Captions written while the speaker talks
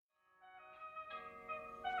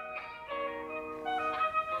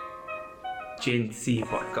Gen Z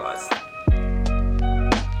podcast.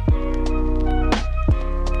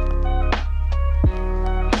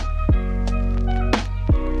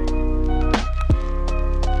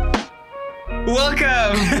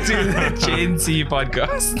 Welcome to the Gen Z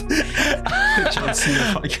podcast.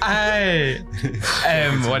 I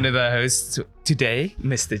am one of the hosts today,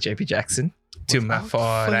 Mr. JP Jackson. To my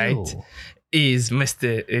far right is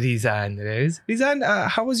Mr. Rizan Rose. Rizan,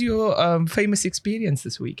 how was your famous experience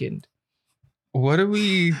this weekend? What are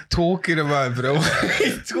we talking about, bro? What are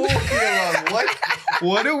we talking about?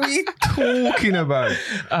 What are we talking about?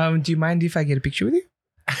 Do you mind if I get a picture with you?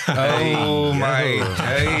 Oh my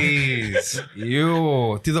days.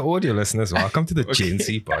 You, to the audio listeners, welcome to the Gen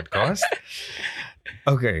Z podcast.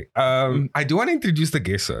 Okay, I do want to introduce the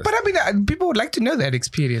guests first. But I mean, people would like to know that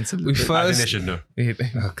experience a little bit. First, I think they should know.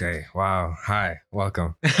 Okay, wow. Hi,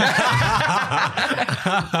 welcome.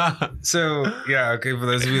 So, yeah, okay, for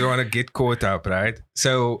those of you who want to get caught up, right?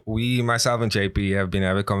 So, myself and JP have been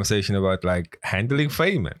having a conversation about like handling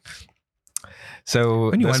fame. So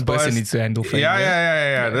only one person needs to handle fame.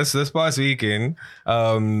 Yeah. This past weekend,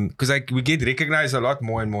 because like we get recognized a lot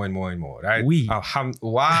more and more, right?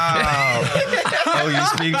 Wow. Oh, you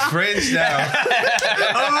speak French now.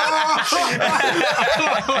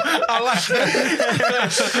 I like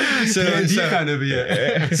that. So kind of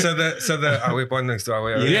are we born next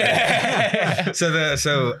door? Yeah.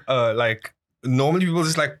 Like normally people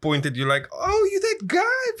just like point at you like, oh, you're that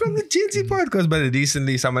guy from the Gen Z podcast. But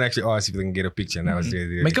recently someone actually asked if they can get a picture, and that was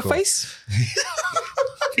really Make cool. a face.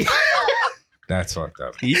 That's fucked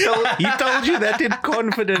up. He told you that in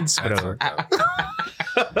confidence, That's bro. fucked up.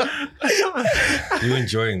 You're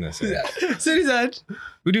enjoying this. Eh? So Rizan,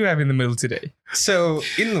 what do you have in the middle today? So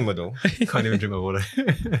in the middle, Can't even drink my water.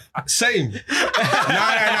 same. No.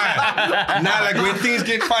 Like when things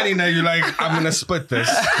get funny, now you're like, I'm gonna split this.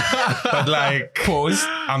 But like, Pause.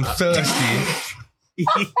 I'm thirsty.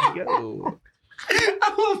 Yo.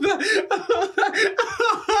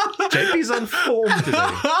 JP's on form today.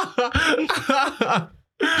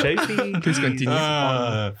 JP, Please continue. Do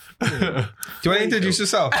you want to introduce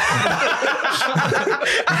yourself?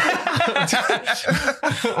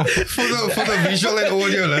 for the visual and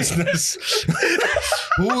audio listeners,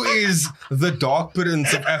 who is the dark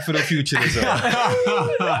prince of Afrofuturism?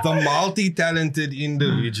 The multi-talented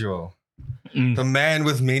individual. The man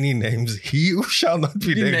with many names, he who shall not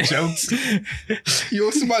be named. Jokes. He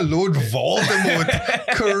also my Lord Voldemort.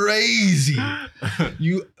 Crazy.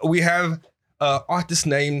 We have artist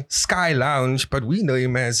named Skai Lounge, but we know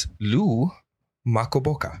him as Lou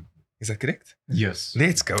Makoboka. Is that correct? Yes.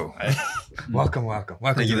 Let's go. Welcome to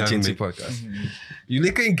the Gen Z podcast. You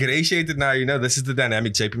look ingratiated now. You know, this is the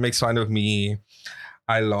dynamic. JP makes fun of me.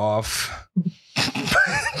 I laugh.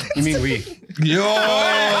 You mean we? Yo!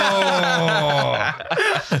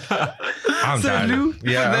 I'm So done. Lou, for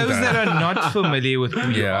I'm those done. that are not familiar with who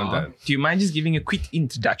you I'm are, done. do you mind just giving a quick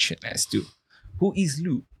introduction as to who is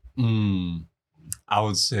Lou? I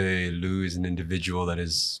would say Lou is an individual that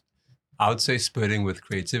is, I would say, spurting with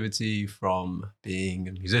creativity from being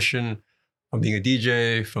a musician, from being a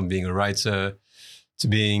DJ, from being a writer, to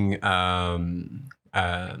being a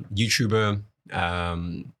YouTuber.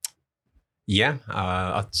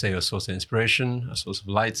 I'd say a source of inspiration, a source of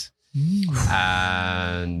light.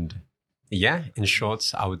 And yeah, in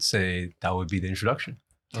short, I would say that would be the introduction.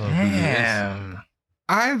 Damn.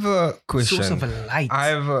 I have a question. Source of a light. I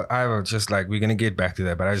have a just like, we're going to get back to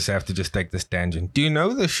that, but I just have to just take this tangent. Do you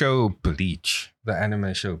know the show Bleach? The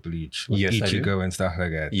anime show Bleach? With Yes, I do. Ichigo and stuff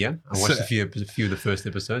like that. Yeah, I watched a few of the first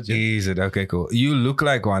episodes. Yeah. Is it? Okay, cool. You look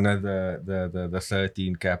like one of the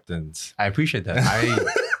 13 captains. I appreciate that. I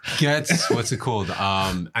get what's it called?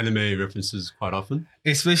 Anime references quite often.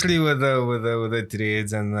 Especially with the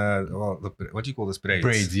dreads and what do you call this? Braids.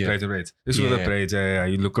 Braids, yeah. Braids. Especially with the Yeah. braids. Yeah.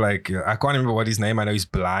 You look like, I can't remember what his name. I know he's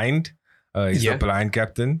blind. He's Yeah. the blind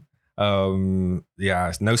captain. No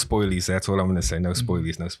spoilies. That's all I'm gonna say. No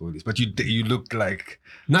spoilies. But you look like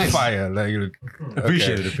Nice. fire. Like you look,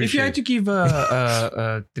 Appreciate it. If you had to give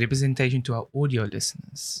a representation to our audio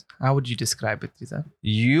listeners, how would you describe it, Rizan?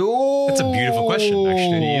 That's a beautiful question,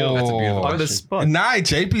 actually. That's a beautiful On the question. spot. Nah,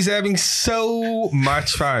 JP's having so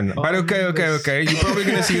much fun. But okay. You're probably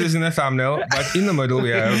gonna see this in the thumbnail. But in the middle we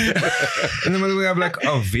have like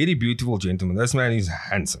a very beautiful gentleman. This man is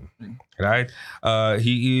handsome, right?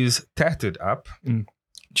 He is tatted up,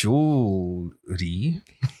 jewelry,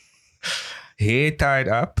 hair tied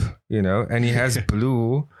up, and he has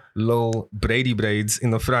blue little Brady braids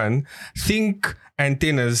in the front. Think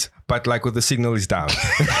antennas, but like with the signal is down.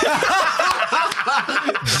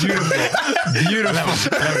 Beautiful.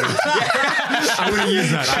 I'm going to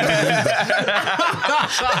use that.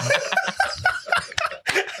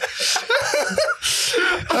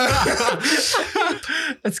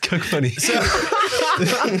 That's kind of funny.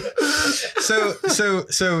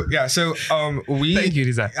 We. Thank you,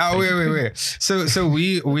 Rizan. Oh, wait. So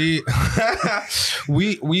we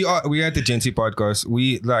at the Gen Z podcast,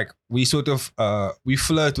 we sort of we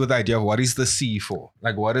flirt with the idea of what is the C for?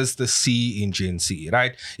 Like, what is the C in Gen Z,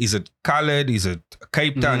 right? Is it colored? Is it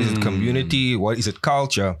Cape Town? Is it community? What is it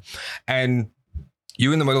culture? And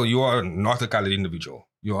you in the middle, you are not a colored individual.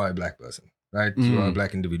 You are a black person, right? You are a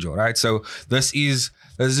black individual, right? So this is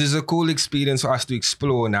a cool experience for us to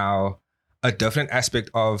explore now a different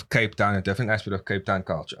aspect of Cape Town, a different aspect of Cape Town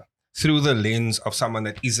culture through the lens of someone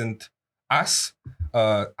that isn't us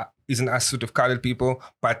sort of colored people,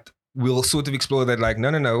 but we'll sort of explore that like,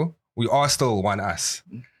 no, we are still one us.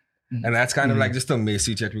 And that's kind of like just a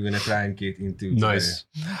message that we're going to try and get into today. Nice.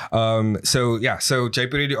 So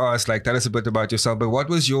JP already asked, like, tell us a bit about yourself, but what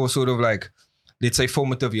was your sort of like, let's say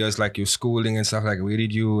formative years, like your schooling and stuff, like where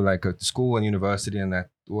did you like go to school and university and that,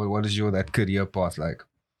 what is your that career path like?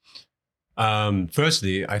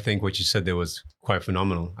 Firstly, I think what you said there was quite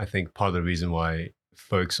phenomenal. I think part of the reason why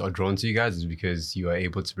folks are drawn to you guys is because you are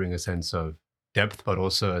able to bring a sense of depth, but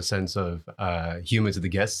also a sense of humor to the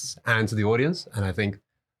guests and to the audience. And I think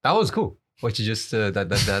that was cool. What you just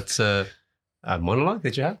that's a monologue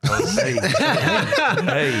that you had.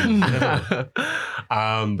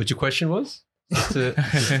 But your question was?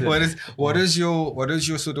 What is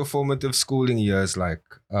your sort of formative schooling years like?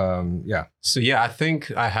 So I think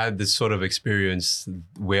I had this sort of experience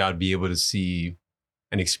where I'd be able to see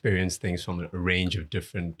and experience things from a range of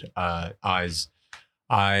different eyes.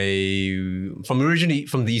 Originally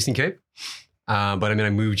from the Eastern Cape, but I mean I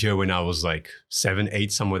moved here when I was like 7,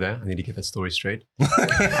 8, somewhere there. I need to get that story straight.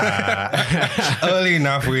 Early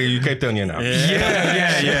enough where you Cape Townian now.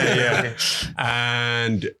 Yeah.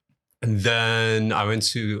 And then I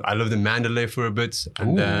lived in Mandalay for a bit.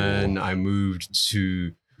 And then I moved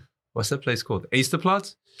to, what's that place called?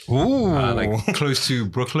 Easterplaat? Like close to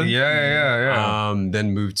Brooklyn. Yeah.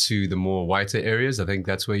 Then moved to the more whiter areas. I think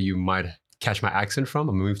that's where you might catch my accent from.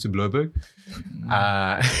 I moved to Bloberg,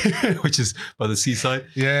 which is by the seaside.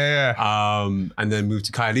 Yeah. And then moved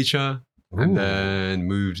to Khayelitsha. And then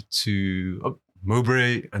moved to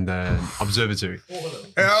Mowbray, and then Observatory.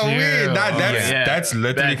 That's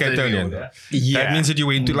literally Cape Townian. That means that you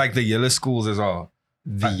went to like the yellow schools as well.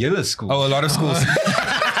 The yellow schools? Oh, a lot of schools.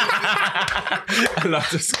 A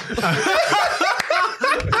lot of schools.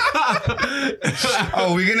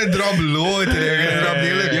 Oh, we're gonna drop law today. We're gonna drop the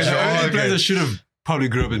yellow. The place I should have probably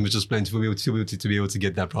grew up in Mitchell's Plain to be able to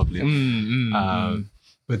get that properly.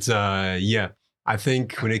 But I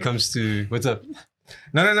think when it comes to what's up.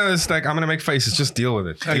 No. It's like I'm gonna make faces. Just deal with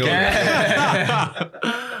it.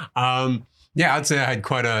 I'd say I had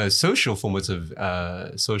quite a social formative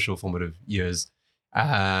years,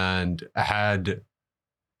 and I had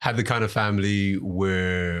the kind of family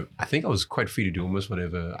where I think I was quite free to do almost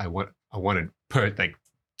whatever I wanted.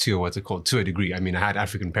 To a degree. I mean, I had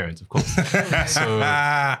African parents, of course, so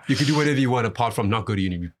you could do whatever you want apart from not go to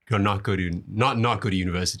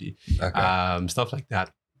university, stuff like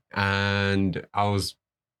that. And I was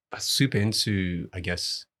super into, I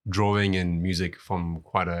guess, drawing and music from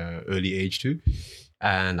quite an early age too.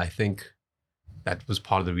 And I think that was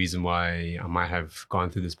part of the reason why I might have gone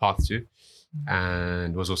through this path too.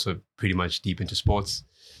 And was also pretty much deep into sports.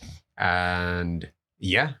 And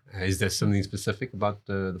is there something specific about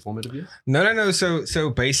the formative years? No. So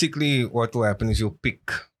basically what will happen is you'll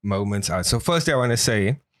pick moments out. So firstly, I want to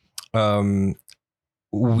say,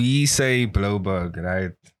 we say Bloberg,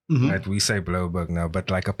 right? Right, we say Bloberg now,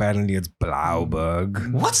 but like apparently it's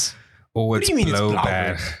Blauberg. What? Or it's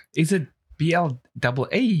Bloberg. Is it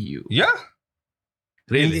BLAAU? Yeah.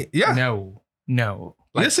 Really? Yeah. No.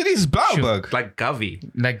 Yes, it is Blauberg. Like Govey.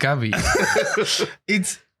 Like Govey.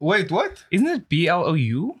 It's what? Isn't it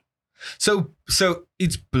BLOU? So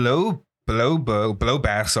it's Blauberg,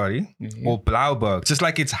 sorry, or Blauberg. Just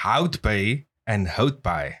like it's Houtbay and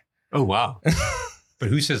Houtbay. Oh wow. But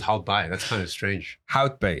who says Houtbay? That's kind of strange.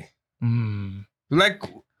 Houtbay. Like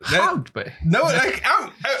Houtbay. No, like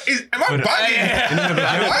am I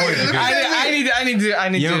bugging? I need to.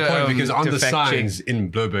 You have a point because on to the fact signs check.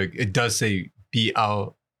 in Bloberg it does say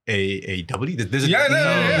BLAAW. There's a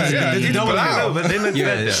It's double. No, but then it's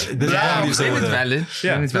better. Then it's valid.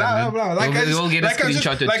 Yeah, Then it's valid. Like We'll get a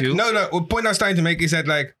screenshot or two. No. The point I was trying to make is that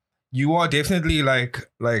like you are definitely like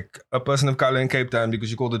a person of color in Cape Town because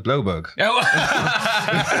you called it Blowberg.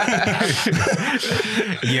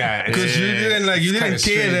 Yeah, Because you didn't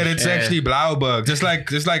care that it's actually Blauberg. Just like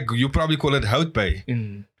you probably call it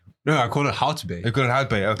Houtbay. No, I call it Hout Bay. You call it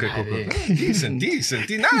Houtbay. Okay, cool. Decent.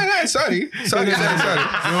 No, sorry. No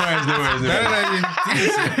worries.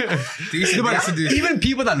 Decent. Even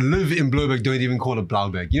people that live in Blowberg don't even call it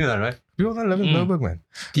Blauberg. You know that, right? People that live in Blowberg, man.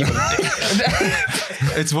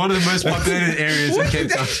 It's one of the most populated areas in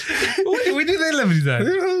Cape Town. Where do they live?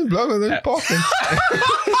 Blowberg, they're popping.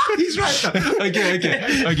 He's right though.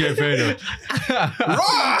 Okay, fair enough. Raw!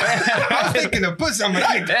 I was thinking of puss, I'm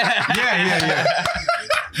right. Yeah.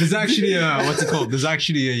 There's actually what's it called? There's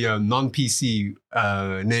actually a non-PC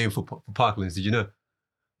name for Parklands. Did you know?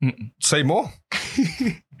 Say more.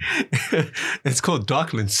 It's called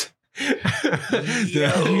Darklands.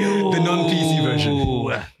 the non-PC version.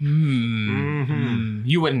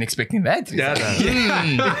 You weren't expecting that.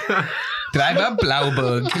 Drive up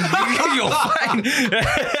Blauberg. You're fine.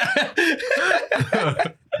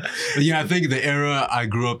 Yeah, I think the era I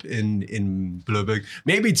grew up in Blowberg,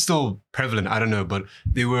 maybe it's still prevalent, I don't know, but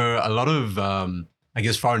there were a lot of, I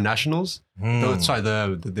guess, foreign nationals. Sorry,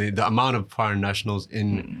 the amount of foreign nationals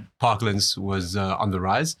in Parklands was on the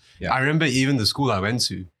rise. Yeah. I remember even the school I went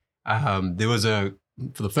to,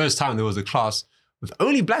 for the first time, there was a class with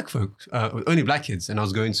only black folks, only black kids, and I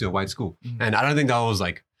was going to a white school. And I don't think that was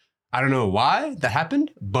like, I don't know why that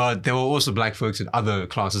happened, but there were also black folks in other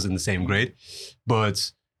classes in the same grade.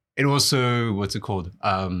 But it also,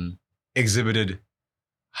 exhibited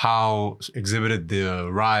the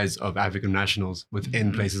rise of African nationals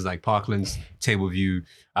within places like Parklands, Tableview,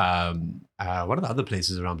 what are the other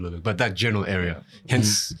places around Blowberg? But that general area,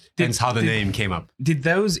 hence how the name came up. Did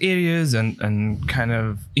those areas and kind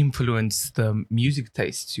of influence the music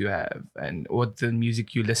tastes you have and what the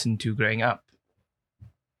music you listened to growing up?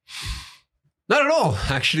 Not at all,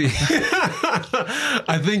 actually.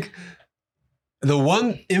 I think the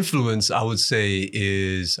one influence I would say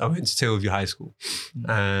is I went to Tableview High School,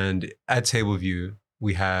 and at Tableview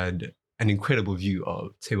we had an incredible view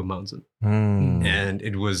of Table Mountain, and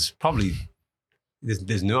it was probably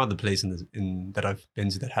there's no other place that I've been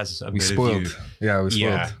to that has a better view. Yeah, we spoiled.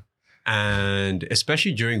 Yeah. And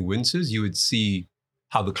especially during winters, you would see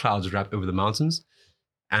how the clouds wrap over the mountains,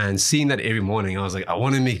 and seeing that every morning, I was like, I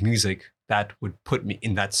want to make music that would put me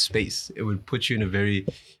in that space. It would put you in a very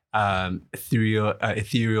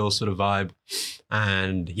ethereal sort of vibe.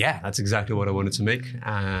 And yeah, that's exactly what I wanted to make.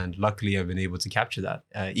 And luckily I've been able to capture that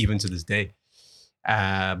even to this day.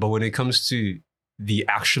 But when it comes to the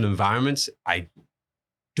actual environments, I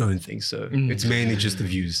don't think so. It's mainly just the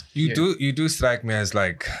views. You do strike me as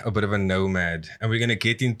like a bit of a nomad, and we're gonna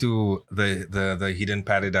get into the hidden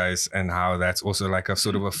paradise and how that's also like a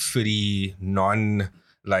sort of a free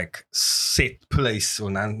set place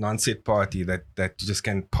or non-set party that you just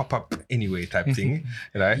can pop up anyway type thing,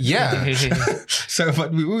 right? Yeah. So,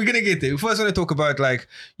 but we're gonna get there. We first want to talk about like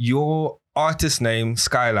your artist name,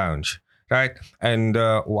 Skai Lounge, right? And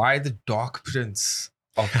why the Dark Prince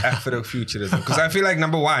of Afrofuturism? Because I feel like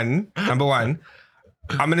number one, I'm gonna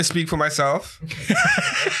speak for myself,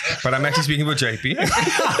 but I'm actually speaking for JP.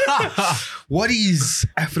 What is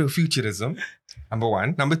Afrofuturism? Number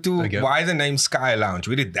one. Number two, why the name Skai Lounge?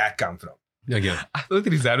 Where did that come from? Again. I thought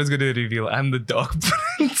Rizan was going to reveal I'm the Dark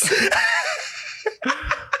Prince.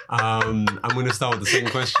 I'm going to start with the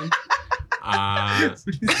second question.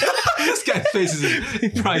 This guy's face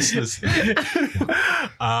is priceless.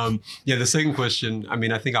 The second question, I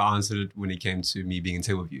mean, I think I answered it when it came to me being in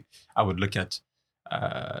Tableview. I would look at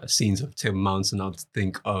scenes of Table Mountain, and I'd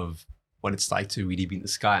think of what it's like to really be in the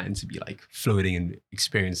sky and to be like floating and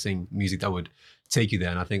experiencing music that would take you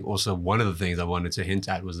there. And I think also one of the things I wanted to hint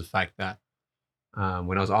at was the fact that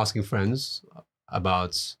when I was asking friends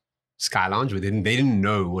about Skai Lounge, they didn't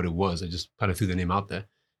know what it was. I just kind of threw the name out there.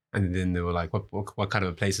 And then they were like, what kind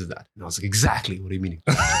of a place is that? And I was like, exactly, what do you mean?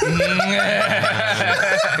 And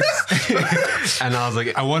I was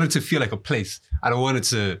like, I wanted to feel like a place. I wanted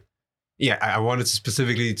to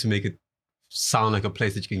specifically to make it sound like a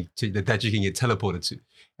place that you can get teleported to,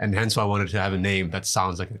 and hence why I wanted to have a name that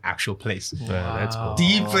sounds like an actual place. Wow. That's cool.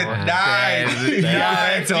 Deep and dive.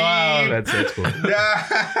 That's wild. That's cool. Yeah.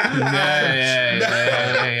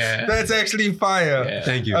 That's actually fire. Yeah.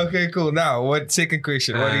 Thank you. Okay, cool. Now, second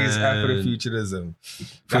question? What is Afrofuturism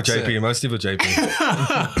for JP? Mostly for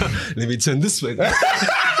JP. Let me turn this way.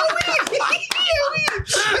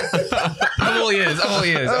 I'm all ears.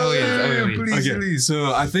 Please.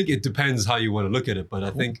 So I think it depends how you want to look at it, but I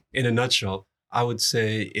think in a nutshell, I would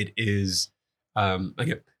say it is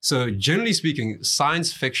Okay. So generally speaking,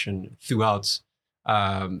 science fiction throughout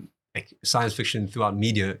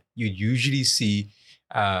media, you usually see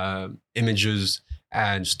images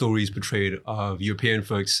and stories portrayed of European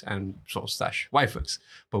folks and / white folks.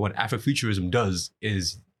 But what Afrofuturism does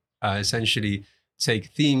is essentially take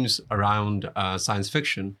themes around science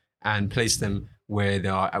fiction and place them where they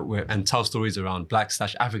are, and tell stories around Black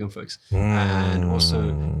 / African folks. And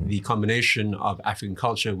also the combination of African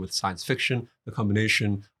culture with science fiction, the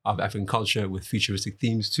combination of African culture with futuristic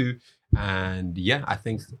themes too. And yeah, I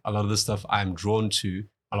think a lot of the stuff I'm drawn to,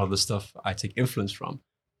 a lot of the stuff I take influence from,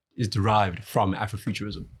 is derived from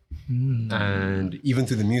Afrofuturism. And even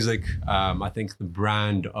through the music, I think the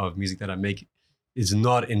brand of music that I make is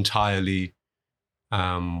not entirely,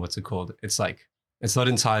 what's it called? It's not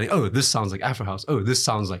entirely, oh, this sounds like Afro House. Oh, this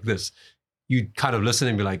sounds like this. You kind of listen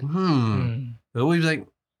and be like, They're always like,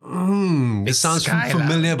 this sounds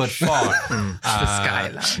familiar but far. The Sky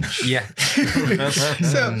Lounge. Yeah.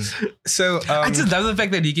 So I just love the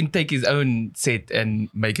fact that he can take his own set and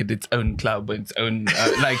make it its own club and its own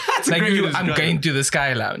I'm going to the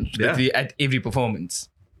Sky Lounge at every performance.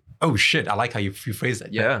 Oh shit! I like how you phrase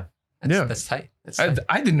that. Yeah. That's tight. That's tight.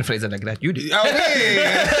 I didn't phrase it like that. You did. Is that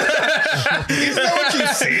what you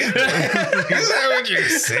said? Is that what you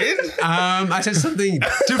said? I said something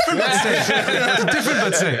different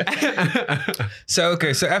but same. So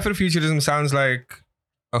Afrofuturism sounds like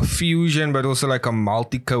a fusion, but also like a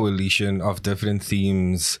multi-coalition of different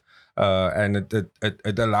themes. And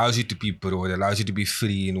it allows you to be broad, it allows you to be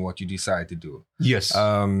free in what you decide to do. Yes.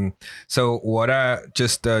 So what I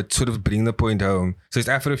just sort of bring the point home. So it's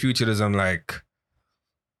Afrofuturism like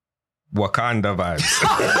Wakanda vibes.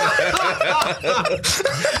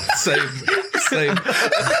 Same.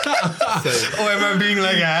 Or am I being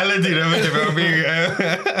like hella derivative? Am I being,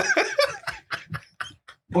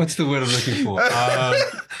 What's the word I'm looking for?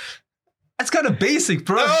 That's kind of basic,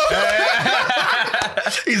 bro.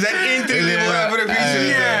 Is that entry-level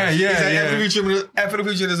Afrofuturism? Yeah.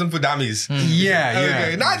 Afrofuturism for dummies. Yeah.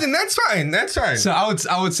 Okay. No, then that's fine. So I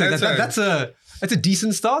would say that's a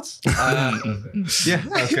decent start. Yeah.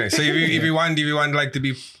 Okay. So if you want like to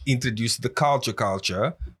be introduced to the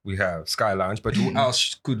culture, we have Sky Lounge. But who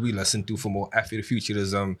else could we listen to for more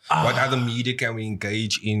Afrofuturism? What other media can we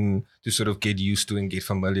engage in to sort of get used to and get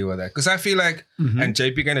familiar with that? Because I feel like, and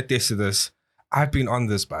JP can attest to this, I've been on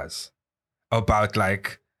this buzz about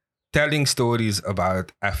like telling stories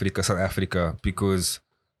about Africa, South Africa, because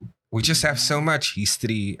we just have so much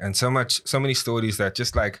history and so many stories that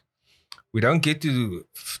just like we don't get to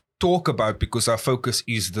talk about because our focus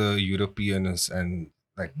is the Europeans and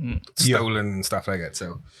like stolen and stuff like that.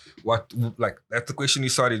 So that's the question you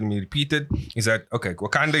started and me repeated is that, okay,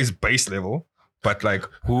 Wakanda is base level, but like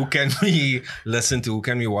who can we listen to, who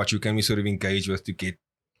can we watch, who can we sort of engage with to get,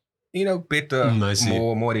 better,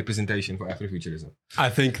 more representation for Afrofuturism? I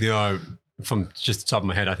think there are, from just the top of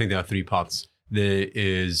my head, I think there are three parts. There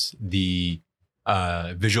is the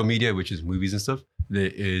visual media, which is movies and stuff. There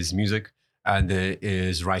is music, and there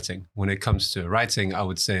is writing. When it comes to writing, I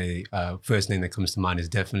would say first name that comes to mind is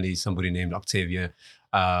definitely somebody named Octavia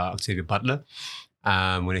Butler.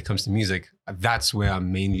 When it comes to music, that's where I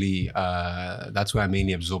mainly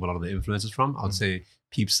absorb a lot of the influences from. I would say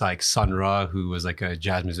peeps like Sun Ra, who was like a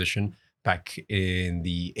jazz musician back in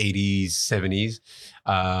the 80s, 70s.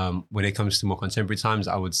 When it comes to more contemporary times,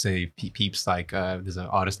 I would say peeps like there's an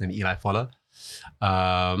artist named Eli Fowler.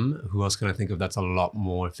 Who else can I think of that's a lot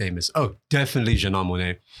more famous? Oh, definitely Janelle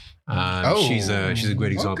Monáe. She's a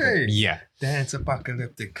great example. Okay. Yeah. Dance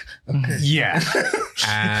apocalyptic. Okay. Yeah.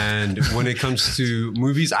 And when it comes to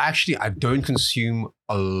movies, I don't consume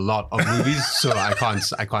a lot of movies, so I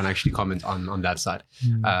can't actually comment on that side.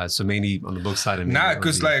 So mainly on the book side.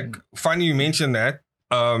 Because like funny you mentioned that.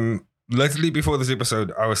 Literally before this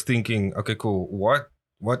episode, I was thinking, okay, cool.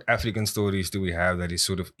 What African stories do we have that is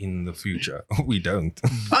sort of in the future? We don't.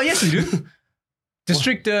 Oh yes, we do.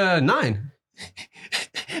 District 9.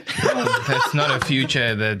 That's not a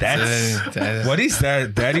future. That's what is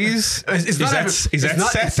that? That is that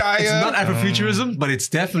satire? It's not Afrofuturism, but it's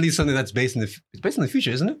definitely something that's based in the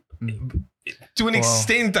future, isn't it? To an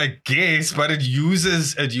extent, I guess, but it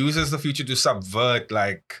uses the future to subvert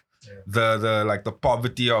like the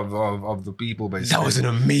poverty of the people. Basically, that was an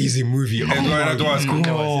amazing movie. It was good.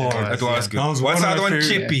 It was good. What's the other one?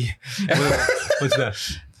 Chippy. What's that?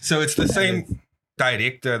 So it's the same.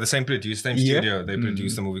 director, the same producer, same studio, they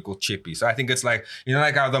produced a movie called Chippy. So I think it's like, you know,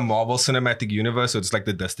 like how the Marvel Cinematic Universe, so it's like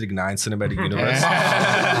the District 9 Cinematic Universe.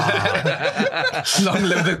 Long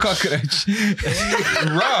live the cockroach.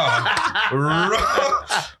 Raw.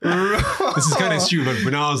 This is kind of true, but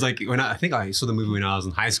I think I saw the movie when I was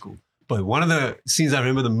in high school. But one of the scenes I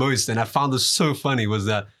remember the most, and I found this so funny, was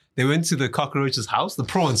that they went to the cockroach's house. The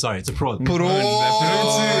prawn, sorry, it's a prawn.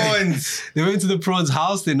 Prawns. They went to the prawn's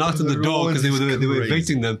house. They knocked on the door because they were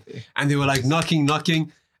evicting them, and they were like knocking,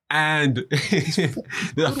 and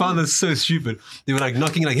I found this so stupid. They were like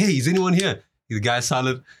knocking, like, "Hey, is anyone here?" The guy's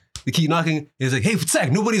silent. They keep knocking. He's like, "Hey,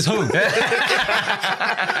 Zach, nobody's home."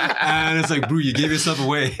 And it's like, bro, you gave yourself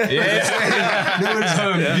away. Yeah. Nobody's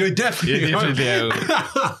home. You're definitely home.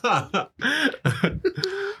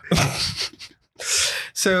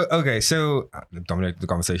 So dominate the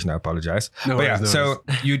conversation. I apologize. No But yeah, worries, no so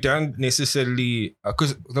you don't necessarily,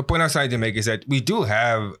 because the point I was trying to make is that we do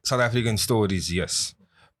have South African stories, yes,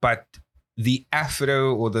 but the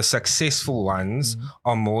Afro or the successful ones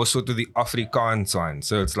are more sort of the Afrikaans ones.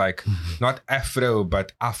 So it's like not Afro,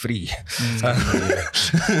 but Afri. But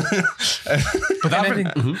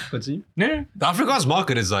No. the Afrikaans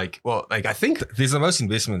market is like, well, like I think, There's the most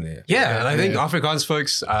investment there. yeah, and I think Afrikaans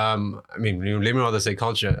folks, I mean, let me rather say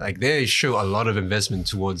culture, like they show a lot of investment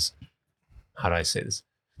towards, how do I say this?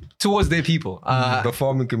 Towards their people. The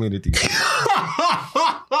farming community.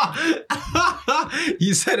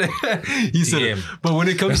 He said it. He said it. But when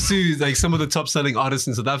it comes to like some of the top selling artists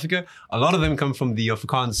in South Africa, a lot of them come from the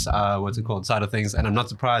Afrikaans, side of things. And I'm not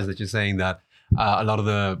surprised that you're saying that a lot of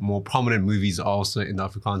the more prominent movies are also in the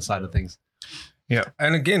Afrikaans side of things. Yeah.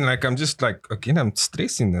 And again, like I'm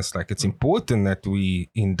stressing this. Like it's important that we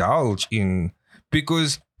indulge in,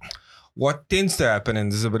 because what tends to happen,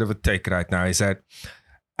 and this is a bit of a take right now, is that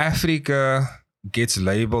Africa gets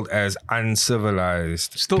labeled as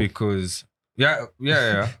uncivilized Still. because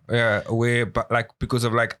because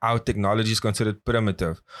of like our technology is considered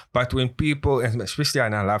primitive. But when people, and especially,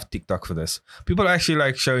 and I love TikTok for this, people are actually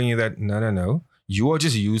like showing you that no, you are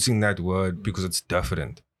just using that word because it's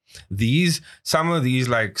different. Some of these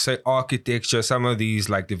like say architecture, some of these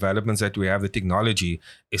like developments that we have, the technology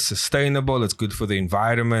is sustainable, it's good for the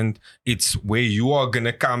environment, it's where you are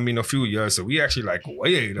gonna come in a few years, so we actually like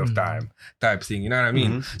way ahead of time type thing, you know what I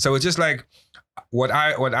mean? So it's just like what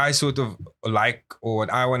I sort of like, or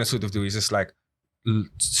what I want to sort of do is just like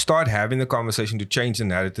start having the conversation to change the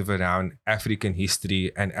narrative around African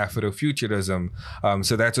history and Afrofuturism.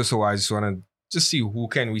 So that's also why I just want to just see who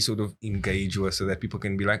can we sort of engage with, so that people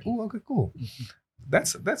can be like, oh, okay, cool.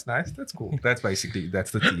 That's nice. That's cool. That's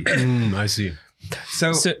the tea. I see.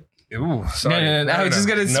 So ooh, sorry. No. I was just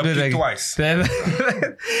gonna Nubbed like, twice.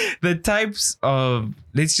 the types of,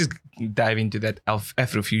 let's just dive into that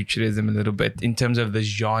Afrofuturism a little bit in terms of the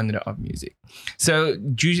genre of music. So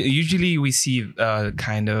usually we see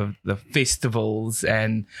kind of the festivals,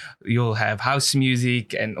 and you'll have house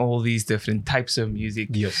music and all these different types of music.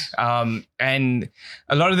 Yes. And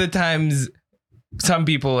a lot of the times, some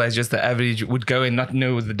people, as just the average, would go and not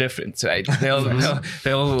know the difference, right? They'll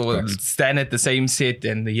stand at the same set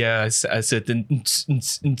and hear a certain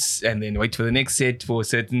and then wait for the next set for a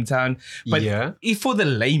certain sound. But if for the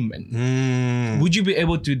layman, would you be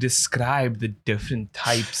able to describe the different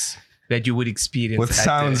types that you would experience with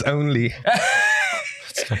sounds only?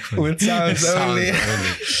 With sounds only.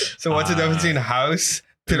 So what's the difference between house,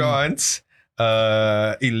 trance,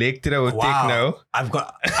 electro or techno? I've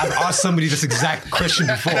asked somebody this exact question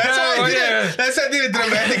before. That's how I did a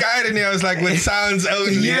dramatic irony. I was like, with sounds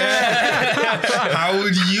only. Yeah. How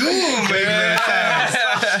would you make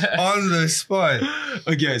that on the spot?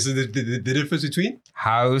 Okay, so the difference between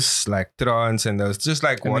house, like trance, and those, just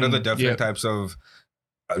like what are the different types of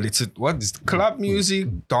what is club music,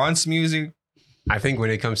 dance music? I think when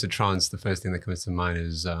it comes to trance, the first thing that comes to mind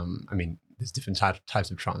is there's different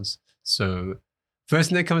types of trance. So first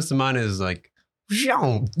thing that comes to mind is like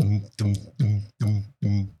something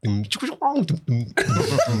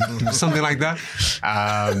like that.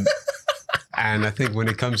 And I think when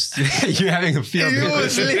it comes to you're having a field day.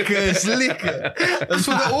 Slicker. That's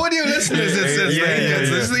for the audio listeners. This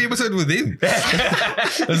is the episode with him.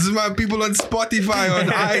 This is my people on Spotify, on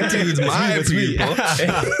iTunes, my people.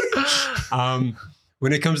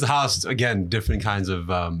 When it comes to house, again, different kinds of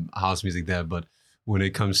house music there. But when it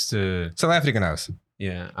comes to South African house,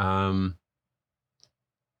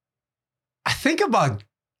 I think about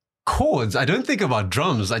chords. I don't think about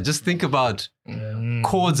drums. I just think about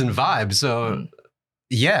chords and vibes. So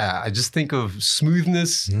I just think of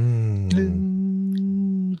smoothness.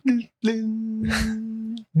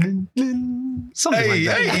 something like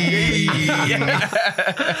that.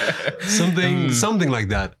 Something like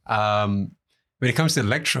that. When it comes to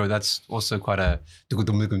electro, that's also quite a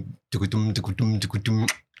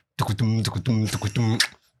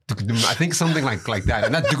I think something like that.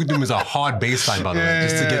 And that is a hard bass line, by the way,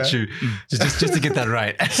 just to get you, just to get that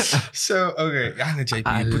right. So, okay.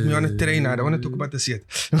 JP, you put me on a train. I don't want to talk about this yet.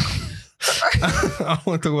 I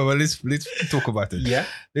want to talk about, let's talk about it. Yeah.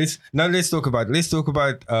 Let's talk about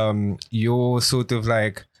your sort of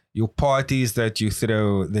like your parties that you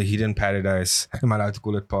throw, the hidden paradise. I'm allowed to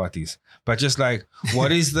call it parties. But just like,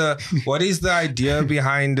 what is the idea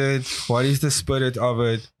behind it? What is the spirit of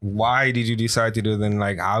it? Why did you decide to do it? And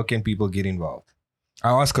like, how can people get involved?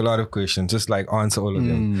 I ask a lot of questions, just like answer all of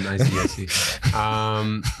them. I see.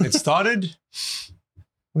 It started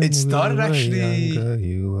actually,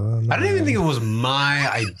 I don't even think it was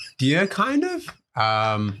my idea, kind of.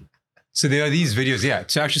 So there are these videos, yeah.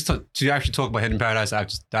 To actually talk about Hidden Paradise, I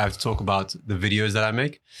have to talk about the videos that I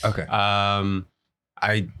make. Okay.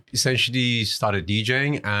 I essentially started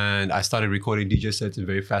DJing, and I started recording DJ sets in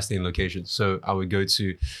very fascinating locations. So I would go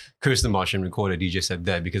to Kirstenbosch and record a DJ set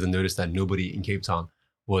there because I noticed that nobody in Cape Town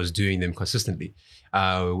was doing them consistently.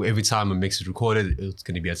 Every time a mix is recorded, it's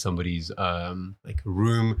going to be at somebody's like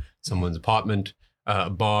room, someone's apartment, a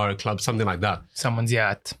bar, a club, something like that. Someone's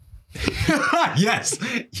yacht. yes.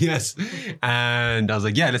 And I was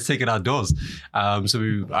like, yeah, let's take it outdoors.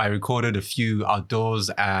 So I recorded a few outdoors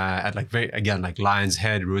at like like Lion's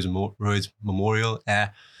Head, Rose Memorial,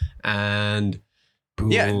 and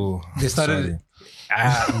yeah, they started.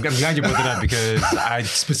 I'm glad you brought it up because I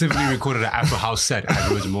specifically recorded an Afro house set at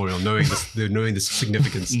Rose Memorial, knowing the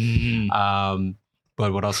significance.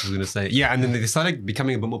 But what else was I going to say? Yeah, and then they started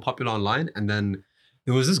becoming a bit more popular online, and then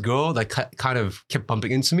there was this girl that kind of kept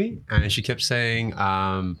bumping into me, and she kept saying, it's a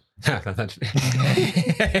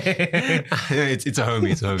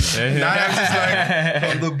homie. Now I'm just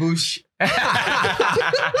like, from the bush.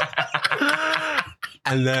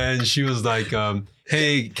 And then she was like,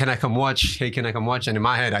 hey, can I come watch? And in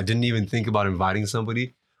my head, I didn't even think about inviting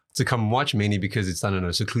somebody to come watch, mainly because it's done in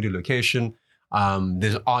a secluded location.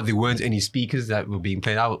 There weren't any speakers that were being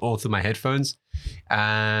played out all through my headphones.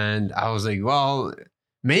 And I was like, well,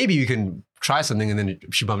 maybe you can try something. And then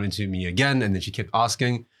she bumped into me again, and then she kept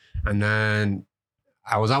asking. And then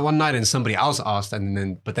I was out one night and somebody else asked,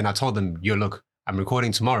 but then I told them, yo, look, I'm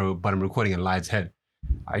recording tomorrow, but I'm recording in Lion's Head.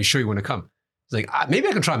 Are you sure you want to come? It's like, maybe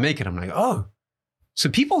I can try and make it. I'm like, oh, so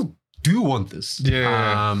people do want this.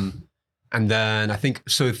 Yeah. And then I think,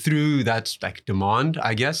 so through that like demand,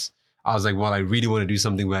 I guess, I was like, well, I really want to do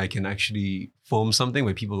something where I can actually film something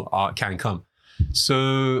where people can come.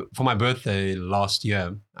 So for my birthday last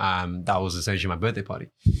year, that was essentially my birthday party.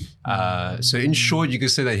 So in short, you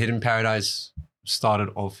could say that Hidden Paradise started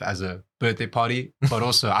off as a birthday party, but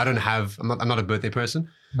also I'm not a birthday person.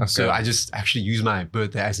 Okay. So I just actually use my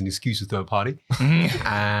birthday as an excuse to throw a party.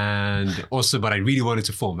 And also, but I really wanted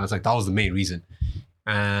to film. That was the main reason.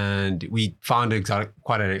 And we found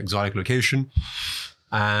quite an exotic location.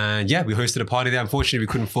 And yeah, we hosted a party there. Unfortunately, we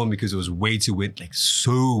couldn't film because it was way too windy, like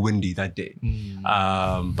so windy that day.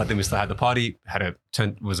 But then we still had the party.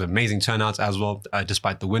 Was amazing turnouts as well,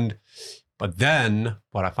 despite the wind. But then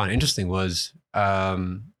what I found interesting was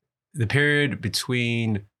the period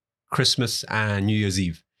between Christmas and New Year's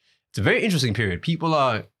Eve. It's a very interesting period. People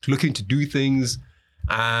are looking to do things.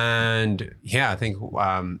 And yeah, I think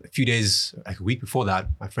a few days, like a week before that,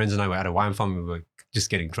 my friends and I were at a wine farm. We were just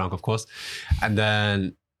getting drunk, of course. And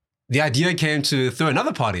then the idea came to throw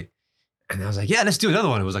another party. And I was like, yeah, let's do another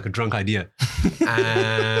one. It was like a drunk idea.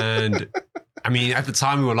 And I mean, at the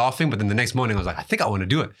time we were laughing, but then the next morning I was like, I think I want to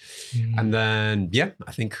do it. And then, yeah,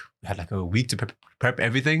 I think we had like a week to prep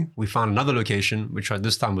everything. We found another location, which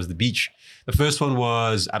this time was the beach. The first one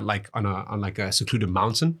was at like on a secluded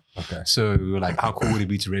mountain. Okay. So we were like, how cool would it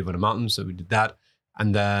be to rave on a mountain? So we did that.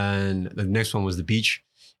 And then the next one was the beach.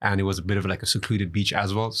 And it was a bit of like a secluded beach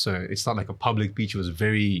as well. So it's not like a public beach. It was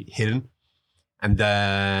very hidden. And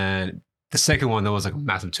then the second one, there was like a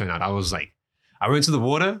massive turnout. I went to the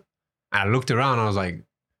water and I looked around and I was like,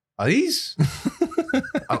 are these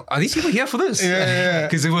people here for this? Yeah.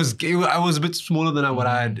 Because I was a bit smaller than what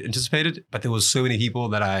I had anticipated, but there was so many people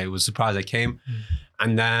that I was surprised I came.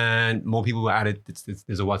 And then more people were added.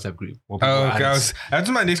 There's a WhatsApp group. That's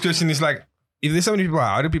my next question is like, if there's so many people,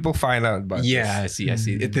 how do people find out about this? I see.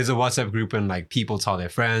 There's a WhatsApp group and like people tell their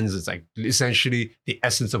friends. It's like essentially the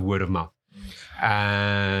essence of word of mouth.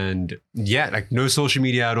 And yeah, like no social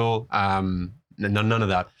media at all. None of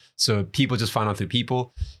that. So people just found out through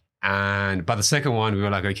people. And by the second one, we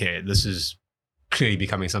were like, okay, this is clearly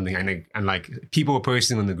becoming something. And like people were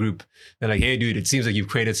posting on the group. They're like, hey, dude, it seems like you've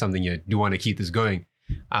created something here. Do you want to keep this going?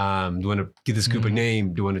 Do you want to give this group a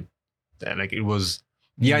name? Do you want to, like, it was,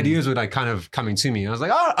 the ideas were like kind of coming to me. I was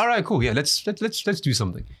like, oh, all right, cool. Yeah, let's do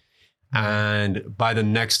something. And by the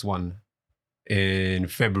next one in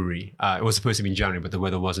February, it was supposed to be in January, but the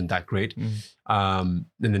weather wasn't that great. And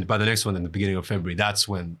then by the next one in the beginning of February, that's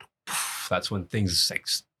when things like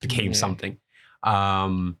became something.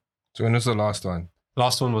 So when was the last one?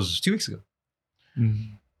 Last one was 2 weeks ago.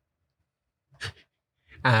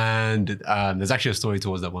 And there's actually a story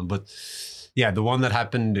towards that one. But yeah, the one that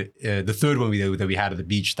happened, the third one that we had at the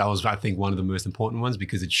beach, that was, I think, one of the most important ones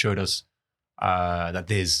because it showed us that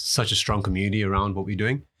there's such a strong community around what we're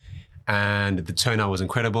doing. And the turnout was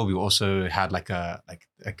incredible. We also had like a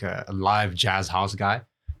live jazz house guy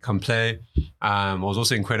come play. What was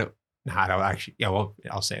also incredible. I'll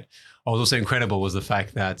say it. What was also incredible was the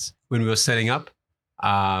fact that when we were setting up,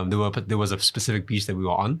 there was a specific beach that we were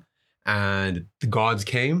on, and the guards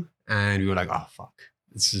came, and we were like, "Oh fuck,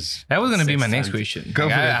 this is." That was gonna be my next question. Go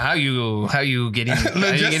for it. How you getting?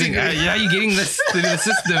 How you getting this through the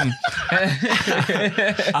system?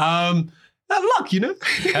 Luck, you know.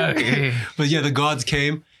 Okay. But yeah, the guards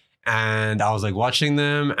came, and I was like watching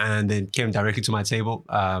them, and they came directly to my table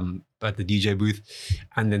at the DJ booth,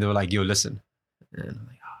 and then they were like, "Yo, listen," and I'm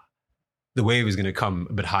like, the wave is going to come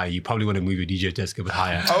a bit higher. You probably want to move your DJ desk a bit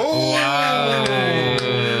higher. Oh, wow.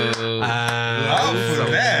 Love for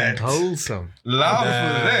that. Wholesome. Love for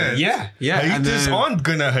that. Yeah. Haters aren't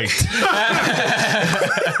gonna hate.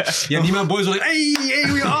 Yeah, me and my boys were like, hey,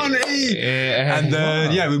 we on, hey. And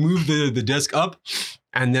then, we moved the desk up.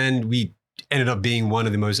 And then we ended up being one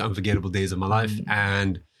of the most unforgettable days of my life.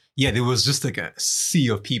 And yeah, there was just like a sea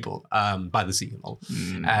of people by the sea.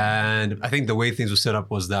 And I think the way things were set up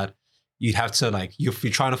was that you'd have to like, if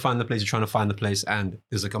you're trying to find the place, and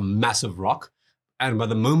there's like a massive rock. And by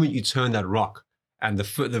the moment you turn that rock, and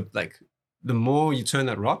the more you turn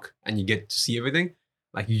that rock and you get to see everything,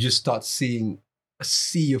 like you just start seeing a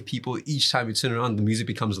sea of people. Each time you turn around, the music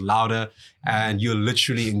becomes louder, and you're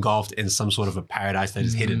literally engulfed in some sort of a paradise that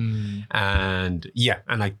is hidden. And yeah,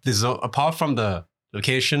 and like there's apart from the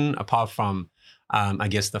location, apart from I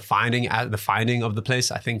guess the finding of the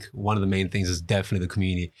place, I think one of the main things is definitely the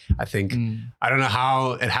community. I think I don't know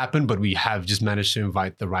how it happened, but we have just managed to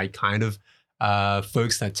invite the right kind of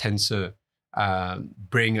folks that tend to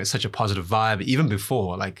bring such a positive vibe. Even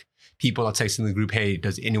before, like people are texting the group, "Hey,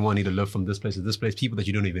 does anyone need a lift from this place to this place?" People that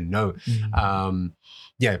you don't even know.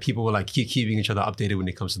 People were like keeping each other updated when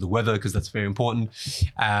it comes to the weather, because that's very important.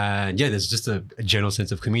 And yeah, there's just a general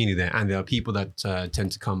sense of community there, and there are people that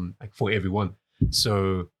tend to come like for everyone.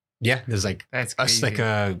 So yeah, there's like That's us crazy. like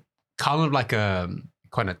a kind of like a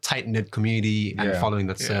kind of tight knit community and following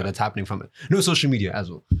that's happening from it. No social media as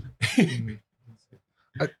well.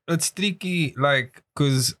 It's tricky, like,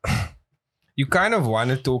 because you kind of want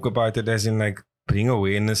to talk about it as in like bring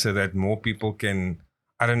awareness so that more people can,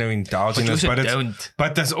 I don't know, indulge in this.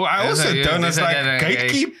 But that's, I also don't. It's like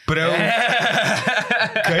gatekeep, bro.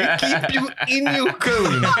 Gatekeep you in your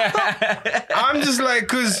cone. I'm just like,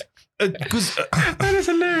 because that is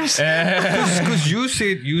hilarious. Because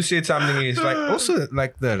you said something is like also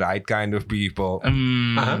like the right kind of people.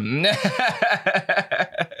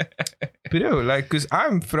 But like, because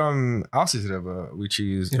I'm from Alsis River, which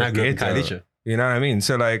is a ghetto, you know what I mean?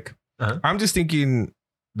 So like, I'm just thinking,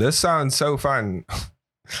 this sounds so fun.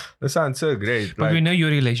 This sounds so great. But like, we know your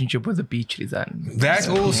relationship with the beach, Rizan. That's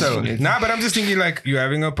also. But I'm just thinking like, you're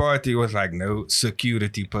having a party with like no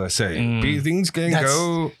security per se. Things can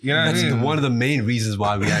go, you know what I mean? One of the main reasons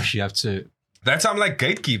why we actually have to. That's I'm like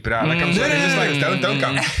gatekeeper. Like I'm sorry, just like don't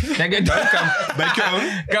come. Don't come. Make your own.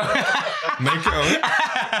 Make your own.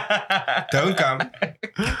 Don't come.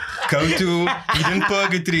 Go to Eden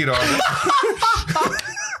Purgatory, rather.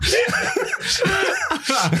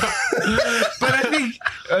 But I think,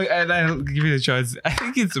 and I'll give you the chance, I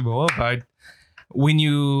think it's more about when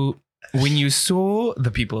you saw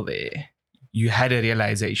the people there, you had a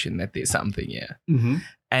realization that there's something here.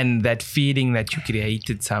 And that feeling that you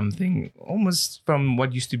created something almost from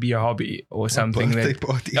what used to be a hobby or something. A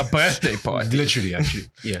birthday party. Literally, actually.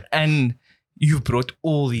 Yeah. And you've brought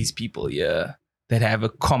all these people here that have a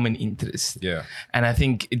common interest. Yeah. And I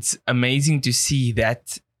think it's amazing to see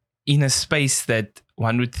that in a space that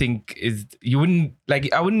one would think is, I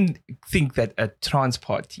wouldn't think that a trance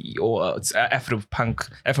party or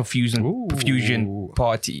Afrofusion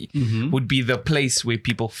party would be the place where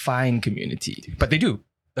people find community. But they do.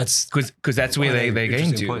 That's because that's where they're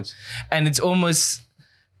going to. Points. And it's almost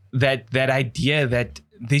that idea that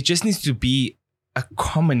there just needs to be a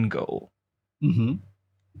common goal Mm-hmm.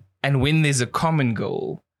 And when there's a common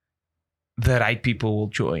goal, the right people will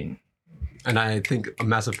join. And I think a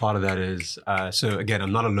massive part of that is so again,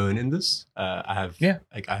 I'm not alone in this. I have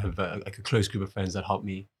a close group of friends that help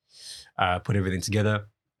me put everything together.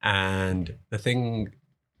 And I think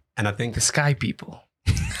The Skai people.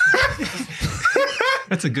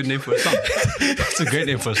 that's a good name for a song. It's a great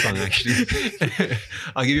name for a song, actually.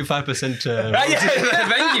 I'll give you 5%.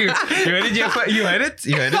 Thank you. You heard it.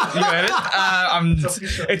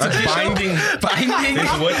 It's a binding.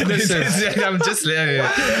 I'm just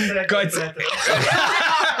God.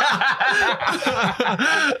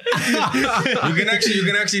 You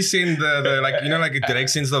can actually send the like, you know, like Drake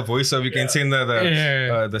sends the voice, so you can send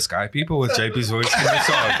the Sky people with JP's voice in the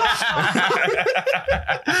song.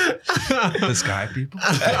 The Sky people.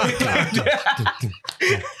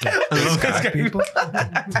 The Sky people.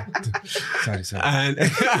 Sorry.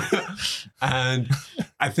 And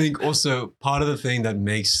I think also part of the thing that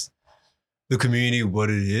makes the community what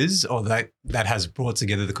it is, or that has brought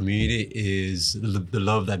together the community, is the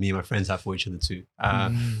love that me and my friends have for each other too.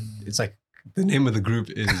 It's like the name of the group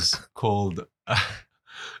is called.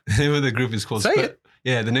 The name of the group is called. Say it.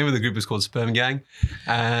 Yeah, the name of the group is called Sperm Gang,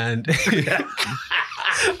 and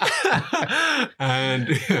and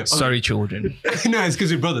Sorry, children. no, it's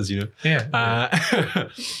because we're brothers, you know. Yeah.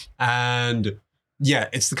 And yeah,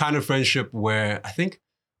 it's the kind of friendship where I think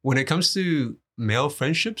when it comes to male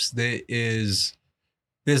friendships, there's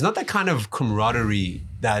not that kind of camaraderie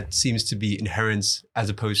that seems to be inherent as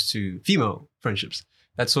opposed to female friendships.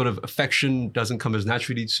 That sort of affection doesn't come as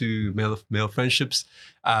naturally to male friendships.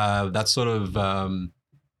 That sort of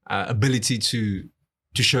ability to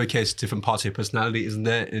showcase different parts of your personality isn't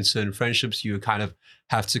there. In certain friendships, you kind of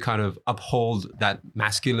have to kind of uphold that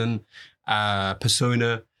masculine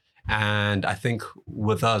persona. And I think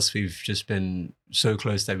with us, we've just been so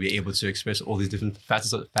close that we're able to express all these different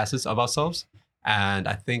facets of ourselves. And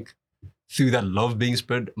I think through that love being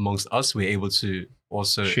spread amongst us, we're able to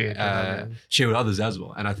also share with others as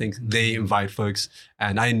well. And I think they invite folks,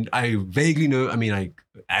 and I vaguely know,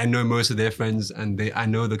 I know most of their friends, and I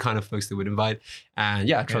know the kind of folks they would invite. And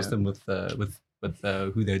yeah, I trust them with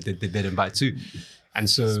who they'd invite to. And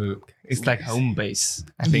so it's like home base.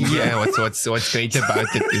 I think what's great about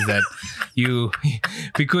it is that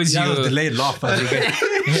because that was delayed laugh. I'm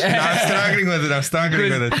struggling with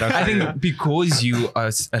it. I think because you are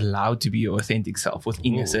allowed to be your authentic self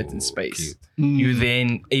within a certain space, you're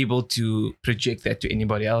then able to project that to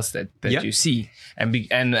anybody else that you see.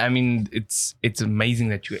 And I mean, it's amazing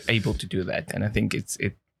that you're able to do that. And I think it's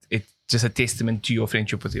just a testament to your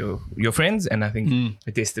friendship with your friends, and I think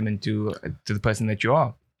a testament to the person that you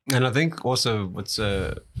are. And I think also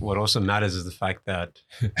what also matters is the fact that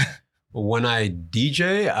when I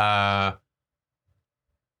DJ, I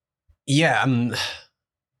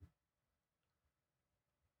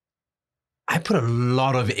put a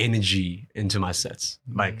lot of energy into my sets.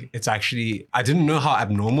 Like it's actually, I didn't know how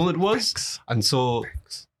abnormal it was until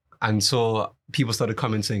people started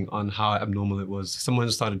commenting on how abnormal it was. Someone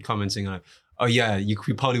started commenting on, oh yeah, you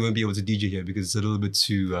probably won't be able to DJ here because it's a little bit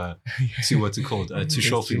too what's it called? Too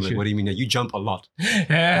short for you. Like, what do you mean? You jump a lot.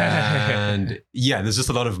 And yeah, there's just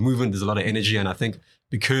a lot of movement. There's a lot of energy. And I think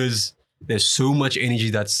because there's so much energy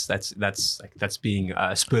that's being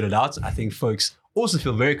spurted out, I think folks also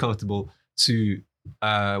feel very comfortable to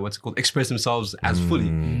express themselves as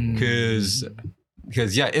fully. Because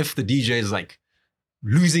yeah, if the DJ is like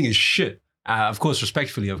losing his shit, of course,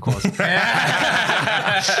 respectfully, of course.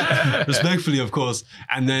 Respectfully, of course.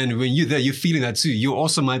 And then when you're there, you're feeling that too. You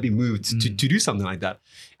also might be moved to do something like that.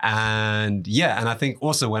 And yeah, and I think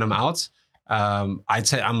also when I'm out, I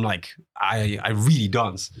really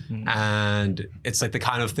dance. And it's like the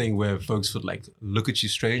kind of thing where folks would like look at you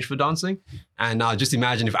strange for dancing. And now just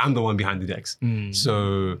imagine if I'm the one behind the decks.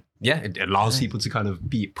 So yeah, it allows people to kind of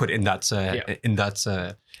be put in that in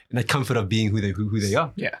that comfort of being who they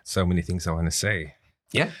are. Yeah. So many things I want to say.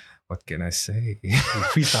 Yeah. What can I say?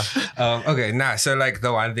 Freestyle. Okay, so like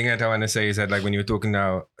the one thing that I want to say is that like when you're talking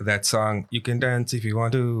now, that song, you can dance if you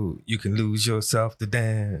want to, you can lose yourself to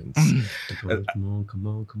dance. Come on.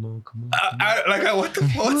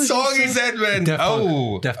 What song is that, man?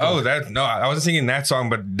 Defcon. I wasn't singing that song,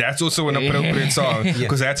 but that's also an appropriate song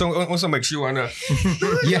because that song also makes you wanna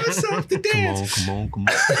lose yourself to dance.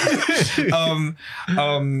 Come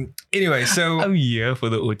on. Anyway, so I'm here for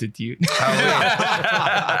the auto-tune.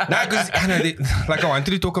 Because I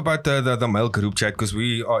wanted to talk about the male group chat because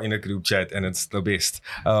we are in a group chat and it's the best.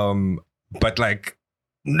 But like,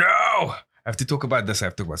 no, I have to talk about this.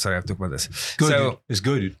 Sorry, I have to talk about this. It's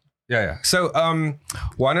good, dude. Yeah. So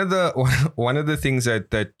one of the things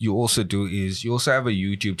that you also do is you also have a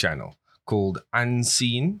YouTube channel called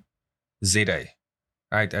Unseen ZA,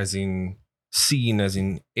 right? As in seen, as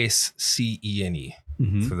in SCENE.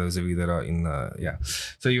 For those of you that are in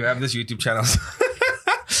So you have this YouTube channel.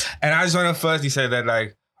 And I just want to firstly say that,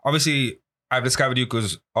 like, obviously I've discovered you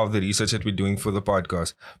because of the research that we're doing for the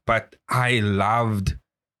podcast, but I loved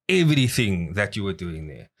everything that you were doing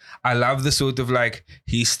there. I love the sort of like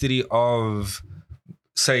history of,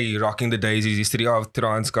 say, Rocking the Daisies, history of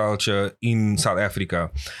trans culture in South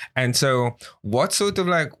Africa. And so what sort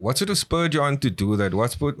of spurred you on to do that?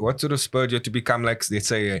 What sort of spurred you to become, like, let's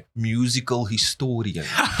say, a musical historian?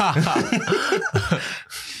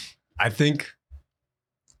 I think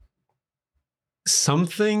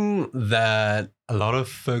something that a lot of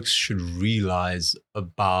folks should realize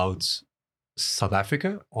about South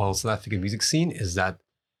Africa or South African music scene is that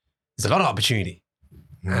there's a lot of opportunity.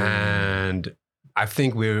 And I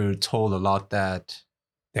think we're told a lot that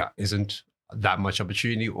there isn't that much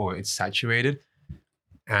opportunity or it's saturated.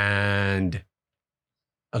 And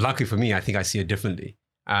luckily for me, I think I see it differently.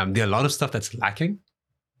 There are a lot of stuff that's lacking.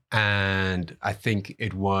 And I think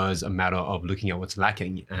it was a matter of looking at what's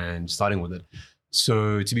lacking and starting with it.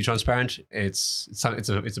 So to be transparent, it's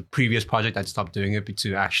a previous project. I stopped doing it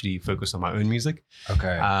to actually focus on my own music.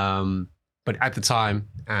 Okay. But at the time,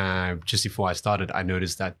 just before I started, I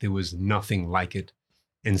noticed that there was nothing like it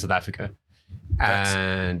in South Africa.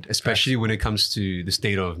 And especially when it comes to the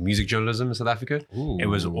state of music journalism in South Africa, it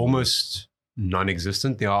was almost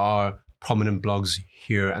non-existent. There are prominent blogs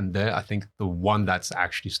here and there. I think the one that's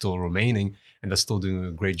actually still remaining and that's still doing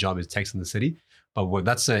a great job is Text in the City. But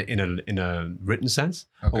that's in a written sense.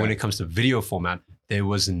 Okay. But when it comes to video format, there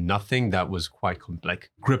was nothing that was quite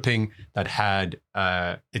gripping, that had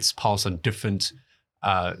its pulse on different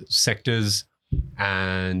sectors.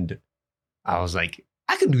 And I was like,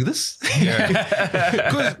 I can do this.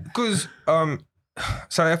 Because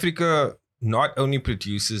South Africa not only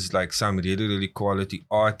produces like some really, really quality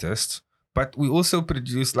artists, but we also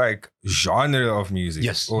produce like genre of music.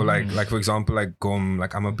 Yes. Or like for example, like Gom,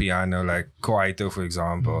 like I'm a piano, like Kwaito, for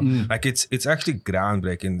example. Like it's actually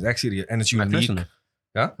groundbreaking. It's actually, and it's unique.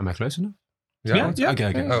 Yeah? Am I close enough? Yeah.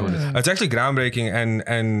 Okay. It's actually groundbreaking,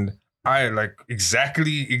 and I like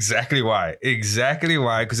exactly why. Exactly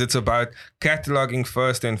why, because it's about cataloging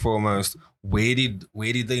first and foremost. Where did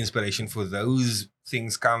the inspiration for those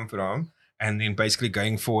things come from? And then basically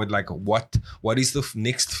going forward, like what is the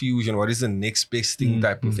next fusion? What is the next best thing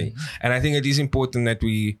type of thing? And I think it is important that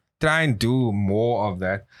we try and do more of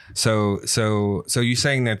that. So you're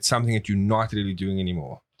saying that's something that you're not really doing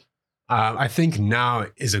anymore? I think now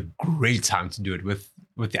is a great time to do it with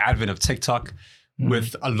the advent of TikTok,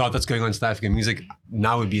 with a lot that's going on in South African music.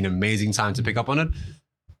 Now would be an amazing time to pick up on it.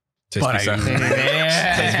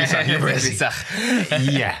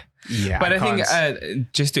 Yeah. But I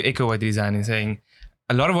think just to echo what Rizan is saying,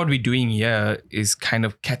 a lot of what we're doing here is kind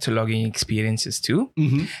of cataloging experiences too.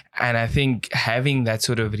 And I think having that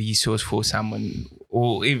sort of resource for someone,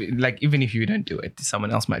 or even if you don't do it,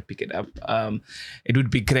 someone else might pick it up. It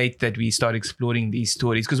would be great that we start exploring these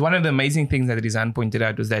stories, because one of the amazing things that Rizan pointed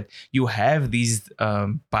out was that you have these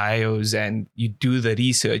bios and you do the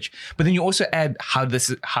research, but then you also add how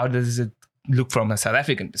does it look from a South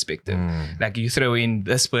African perspective. Like you throw in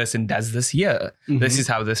this person does this here. This is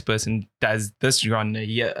how this person does this genre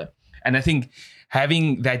here. And I think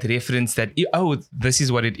having that reference that, this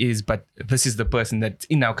is what it is, but this is the person that's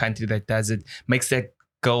in our country that does it, makes that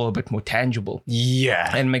goal a bit more tangible.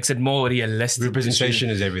 Yeah. And makes it more realistic. Representation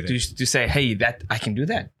is everything. To say, hey, that I can do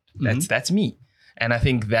that. That's me. And I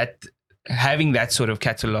think that having that sort of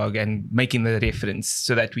catalog and making the reference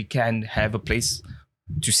so that we can have a place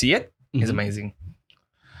to see it is amazing.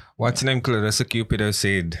 What's her name? Clarissa Cupido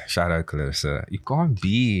said, shout out Clarissa, you can't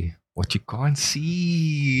be what you can't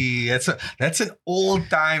see. That's an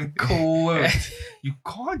all-time quote. You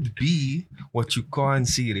can't be what you can't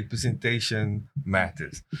see. Representation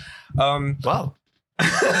matters. Wow.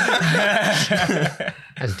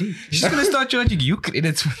 That's deep. She's going to start charging you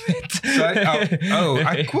credits for it. Sorry?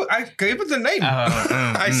 I gave it the name.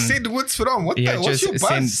 I said what's from. What's your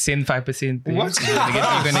buzz? Send 5%. What's you're going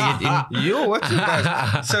to get in. Yo, what's your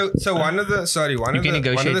buzz? So one of the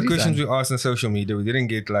questions we asked on social media, we didn't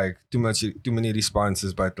get like too many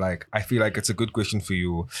responses, but like I feel like it's a good question for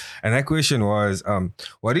you. And that question was,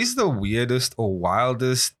 what is the weirdest or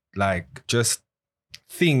wildest like just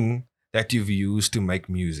thing that you've used to make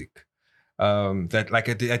music,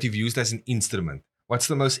 that you've used as an instrument? What's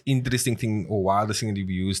the most interesting thing or wildest thing that you've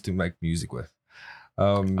used to make music with?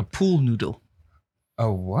 A pool noodle.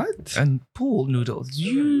 A what? And pool noodles.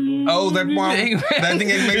 Oh, that one. That thing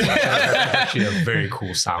it makes. That's actually a very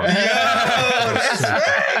cool sound. That's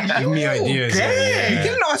right. Give me ideas. Yeah. You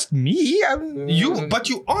didn't ask me. But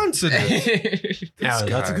you answered it. Yeah,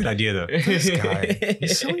 that's a good idea though. This guy,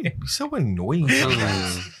 he's so annoying.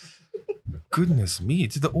 Goodness me,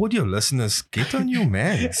 to the audio listeners, get on your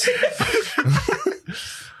mans.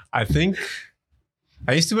 I think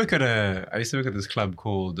I used to work at this club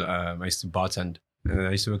called I used to bartend. And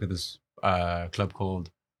I used to work at this club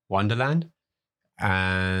called Wonderland.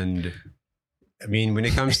 And I mean, when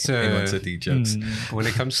it comes to Anyone city jokes. when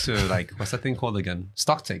it comes to like what's that thing called again?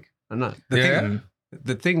 Stock take. I don't know. Yeah.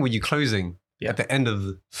 The thing when you're closing at the end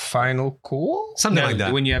of Final call? something like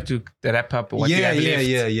that. When you have to wrap up what you have left.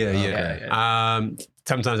 Yeah.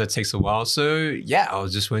 Sometimes that takes a while. So yeah, I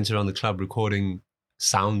was just went around the club recording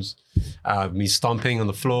sounds, me stomping on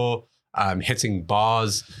the floor, hitting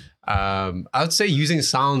bars. I would say using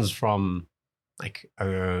sounds from like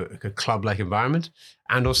a club-like environment.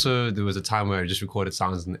 And also there was a time where I just recorded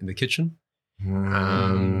sounds in the kitchen.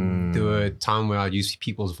 There were a time where I'd use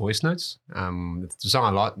people's voice notes.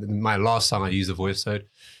 My last song I used a voice note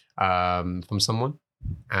from someone.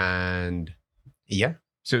 And yeah.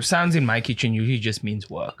 So sounds in my kitchen usually just means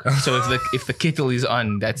work. So if the kettle is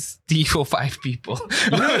on, that's 3 or 5 people.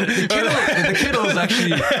 The kettle is actually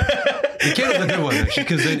the kettle's a good one actually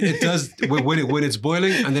because then it does when it's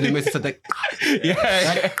boiling and then it makes it like you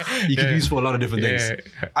can use for a lot of different things.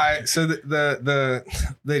 So the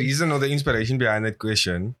reason or the inspiration behind that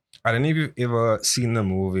question, I don't know if you've ever seen the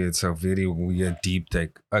movie. It's a very weird deep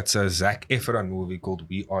take. It's a Zac Efron movie called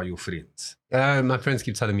We Are Your Friends. My friends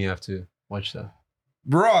keep telling me I have to watch that.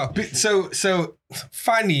 Bro, so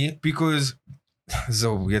funny because it's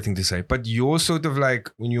a weird thing to say, but you're sort of like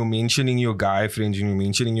when you're mentioning your guy friends, when you're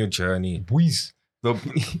mentioning your journey, boys. The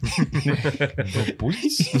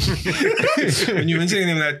boys. When you're mentioning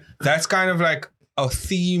them, that's kind of like a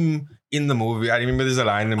theme in the movie. I remember there's a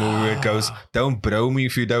line in the movie where it goes, "Don't bro me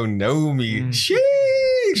if you don't know me."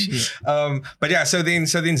 Sheesh. But yeah, so then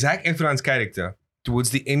Zac Efron's character towards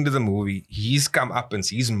the end of the movie, he's come up and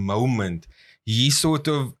his moment. He sort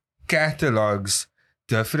of catalogs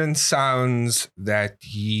different sounds that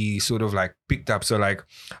he sort of like picked up. So like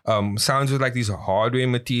sounds with like these hardware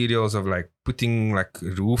materials of like putting like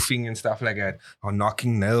roofing and stuff like that, or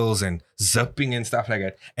knocking nails and zipping and stuff like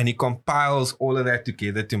that. And he compiles all of that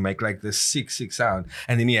together to make like this sick sound.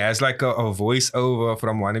 And then he has like a voiceover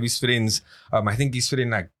from one of his friends. I think his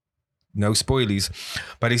friend like, no spoilies,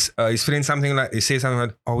 but his friend he says something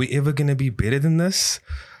like, "Are we ever gonna be better than this?"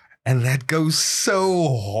 And that goes so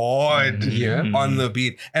hard on the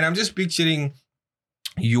beat. And I'm just picturing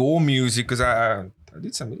your music because I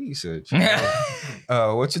did some research.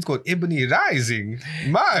 What's it called? Ebony Rising.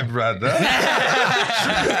 My brother.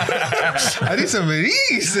 I did some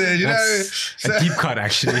research. That's a deep cut,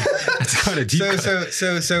 actually. That's quite a deep cut.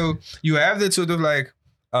 So you have that sort of like,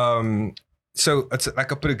 so it's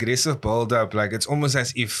like a progressive build up. Like it's almost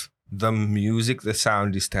as if the music, the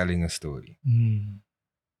sound is telling a story.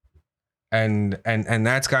 And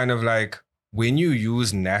that's kind of like when you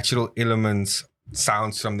use natural elements,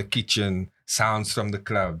 sounds from the kitchen, sounds from the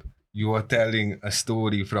club, you are telling a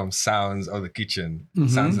story from sounds of the kitchen,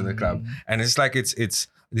 sounds of the club. And it's like it's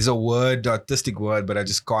there's a word, artistic word, but I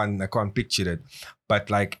can't picture it. But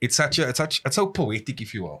like it's so poetic,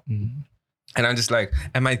 if you will. And I'm just like,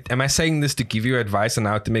 am I saying this to give you advice on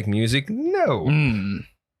how to make music? No.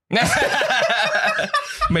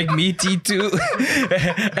 Make me tea too.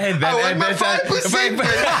 And then my 5%.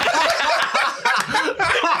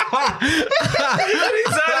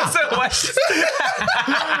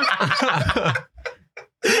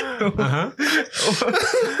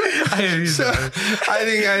 So I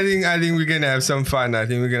think we're gonna have some fun.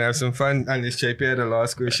 Unless JP had a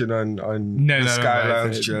last question on the Sky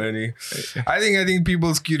Lounge journey. I think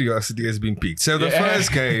people's curiosity has been piqued. So the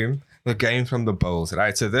first game. The game from the bowls,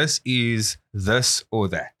 right? So this is this or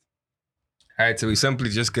that. All right, so we're simply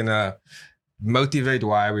just gonna motivate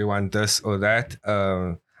why we want this or that.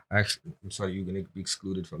 Actually, I'm sorry, you're gonna be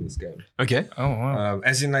excluded from this game. Okay. Oh wow.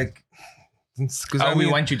 As in like, we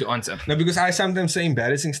want you to answer. No, because I sometimes say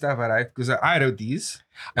embarrassing stuff, right? Because I wrote these,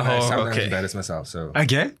 and I sometimes embarrass myself. So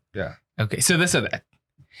okay, yeah. Okay, so this or that: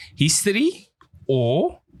 history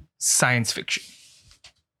or science fiction.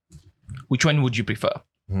 Which one would you prefer?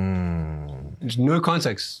 There's no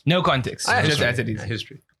context. No context. Just as it is.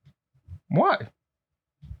 History. Why?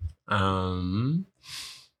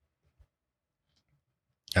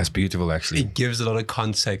 That's beautiful, actually. It gives a lot of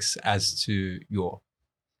context as to your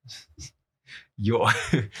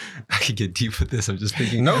I could get deep with this. I'm just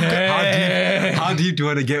thinking, No, how deep do you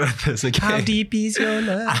want to get with this? Okay. How deep is your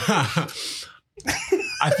love?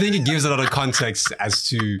 I think it gives a lot of context as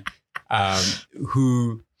to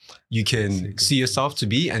who you can see yourself to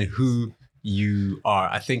be and who you are.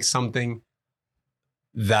 I think something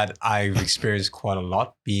that I've experienced quite a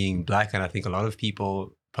lot being Black, and I think a lot of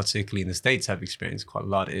people, particularly in the States, have experienced quite a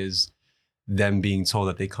lot, is them being told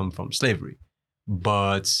that they come from slavery.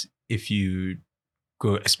 But if you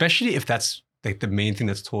go, especially if that's like the main thing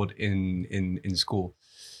that's taught in school,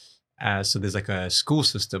 so there's like a school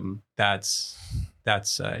system that's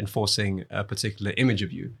enforcing a particular image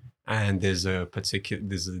of you, and there's a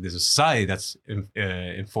society that's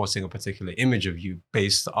enforcing a particular image of you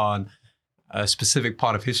based on a specific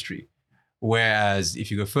part of history. Whereas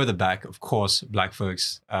if you go further back, of course, Black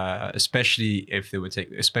folks, especially if they would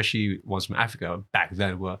especially ones from Africa back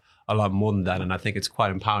then, were a lot more than that, and I think it's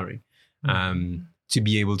quite empowering to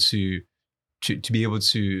be able to be able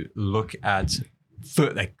to look at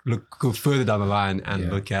go further down the line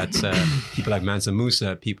and look at people like Mansa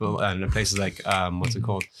Musa, people and places like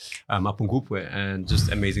Mapungubwe, and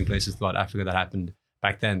just amazing places throughout Africa that happened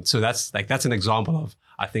back then. So that's an example of,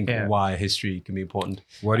 I think, why history can be important.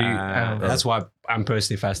 What do you? That's why I'm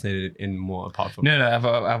personally fascinated in more apart from. No,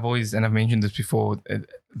 I've always, and I've mentioned this before,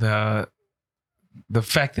 the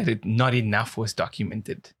fact that not enough was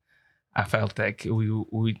documented. I felt like we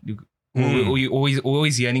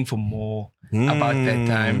always yearning for more about that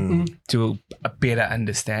time to better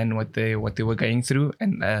understand what they were going through,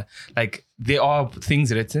 and like there are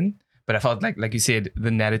things written. But I felt like you said, the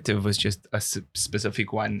narrative was just a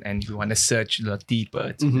specific one, and if you want to search a lot deeper,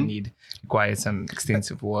 it's require some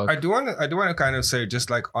extensive work. I do want to kind of say, just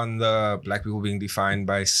like on the Black people being defined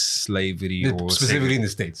by slavery, or specifically in the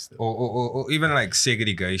States, or even like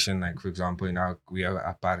segregation, like for example, we have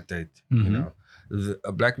apartheid. You know,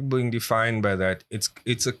 Black people being defined by that,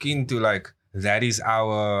 it's akin to like that is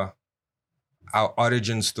our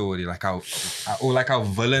origin story, like our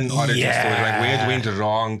villain origin story, like where it went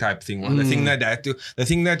wrong type thing. The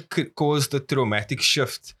thing that could cause the traumatic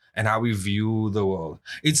shift and how we view the world.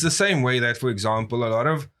 It's the same way that, for example, a lot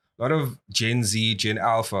of Gen Z, Gen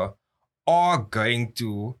Alpha are going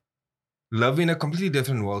to live in a completely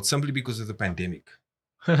different world simply because of the pandemic.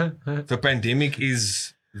 The pandemic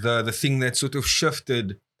is the thing that sort of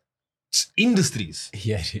shifted industries.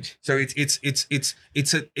 Yeah, dude. So it's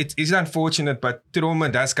unfortunate, but trauma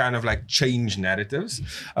does kind of like change narratives.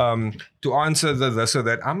 To answer this or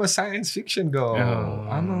that, I'm a science fiction girl.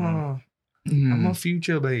 I'm a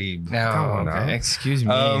future babe. Come on now. Excuse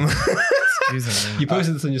me. Excuse me. You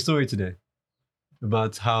posted this on your story today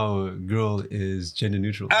about how girl is gender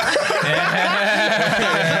neutral. I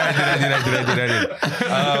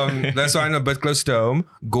did. That's why I'm a bit close to home.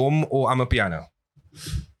 Gom or I'm a piano.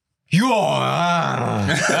 You are.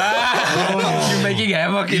 You're making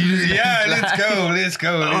havoc in this. Yeah, let's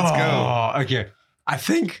go. Okay. I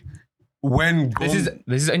think when Gom,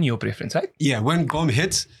 This is a new preference, right? yeah, when Gom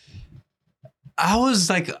hit, I was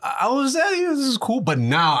like, this is cool, but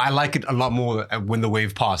now I like it a lot more when the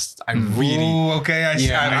wave passed. I really, Ooh, okay, I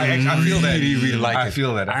feel that. really like it. I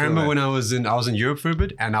feel that. I remember when I was in Europe for a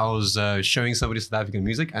bit, and I was showing somebody South African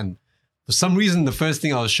music, and for some reason, the first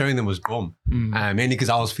thing I was showing them was Gom, mainly because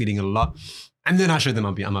I was feeling a lot. And then I showed them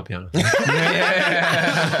I'm a piano. Okay.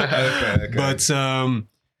 But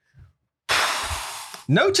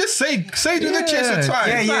no, just say to the chest. It's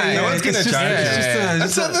fine. No one's gonna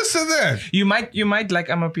judge. That's You might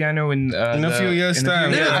like I'm a piano in a few years'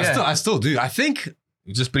 time. I still do. I think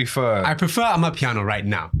You just prefer. I prefer I'm a piano right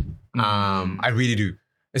now. I really do.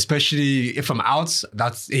 Especially if I'm out,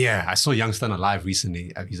 I saw Youngstown live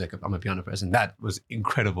recently. He's like, I'm a piano person. That was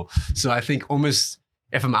incredible. So I think almost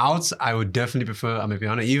if I'm out, I would definitely prefer I'm a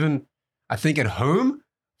piano. Even I think at home,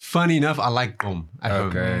 funny enough, I like Gom at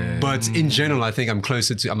home. But in general, I think I'm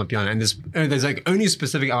closer to I'm a piano. And there's like only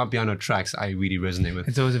specific I'm a piano tracks I really resonate with.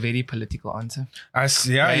 It's always a very political answer. It was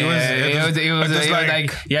like,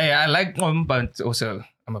 I like Gom, but also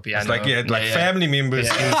I'm a piano. It's like you had family members.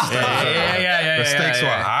 The stakes were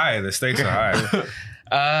high.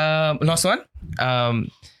 Last one.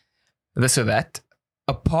 This or that.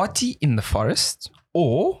 A party in the forest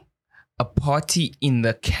or a party in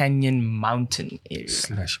the canyon mountain area.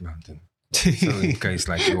 / mountain. So in case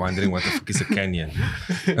like you're wondering what the fuck is a canyon.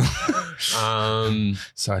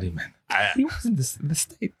 Sorry, man. He was in the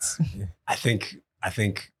States. I think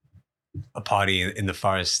a party in the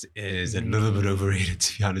forest is a little bit overrated,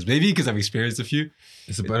 to be honest. Maybe because I've experienced a few.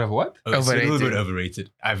 It's a bit of what? It's a little bit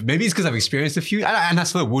overrated. Maybe it's because I've experienced a few, and I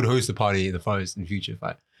still would host a party in the forest in the future if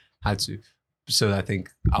I had to. So I think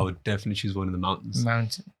I would definitely choose one in the mountains,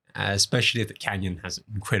 Mountain. especially if the canyon has an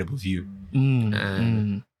incredible view.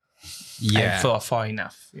 And Yeah. far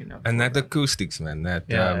enough, you know. And that acoustics, man. That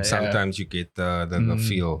Yeah, sometimes you get the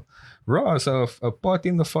feel. Raw, so a party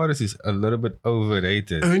in the forest is a little bit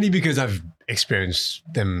overrated. Only because I've experienced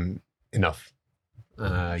them enough.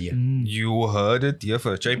 Yeah. You heard it here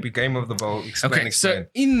first. JP came of the bowl. Explain. So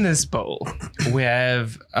in this bowl, we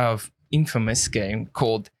have an infamous game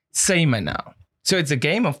called Say Me Now. So it's a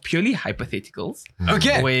game of purely hypotheticals.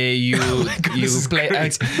 Okay. Where you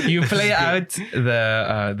play out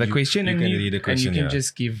the question you and can read the question, and you can yeah.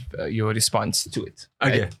 just give your response to it.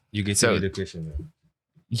 Okay. right? You get So- to read the question. Yeah.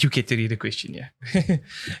 You get to read the question, yeah.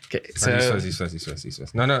 Okay, so He's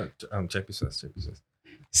first. No, JP's first.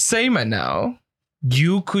 say me now,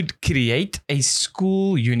 you could create a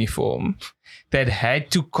school uniform that had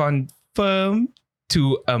to conform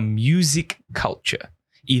to a music culture,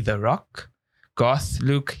 either rock, goth,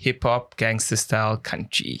 look, hip hop, gangster style,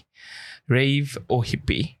 country, rave, or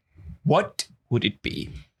hippie. What would it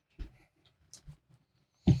be?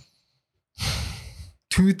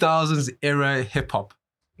 2000s era hip hop.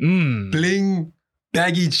 Bling,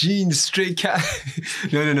 baggy jeans, straight cat.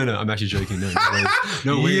 No. I'm actually joking. No ways.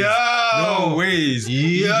 No ways. No ways.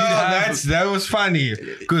 Yeah, that was funny.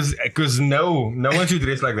 Cause no one should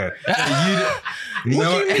dress like that. That would be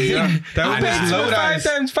low rise.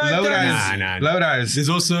 Five times. Nah. Low rise. There's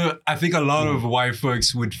also, I think a lot of white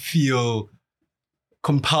folks would feel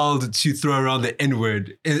compelled to throw around the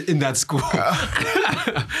N-word in that school.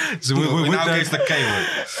 So In our that- case, the K word.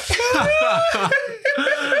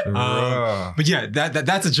 But yeah,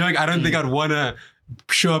 that's a joke. I don't think I'd want to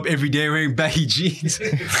show up every day wearing baggy jeans.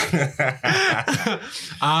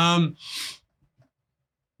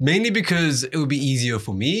 Mainly because it would be easier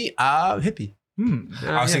for me. Hippie.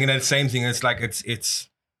 I was thinking that same thing. It's like it's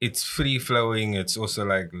free flowing. It's also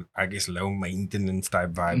like, I guess, low maintenance type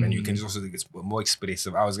vibe, and you can just also think it's more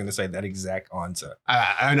expressive. I was gonna say that exact answer.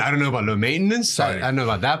 I don't know about low maintenance. I Sorry. don't know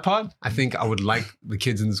about that part. I think I would like the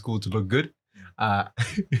kids in the school to look good.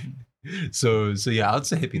 So yeah, I'd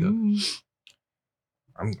say hippie though.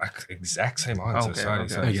 I'm like exact same answer. Okay, Sorry.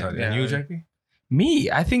 okay. And you, Yeah. JP? Me,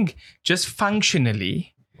 I think just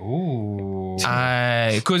functionally. Ooh.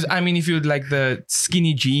 Because I mean, if you like the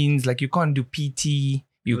skinny jeans, like you can't do PT,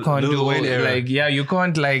 you can't Lil do Wayne era. you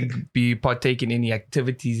can't be partake in any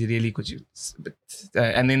activities really, because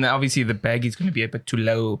and then obviously the bag is going to be a bit too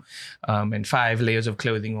low, and 5 layers of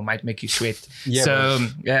clothing might make you sweat. Yeah, So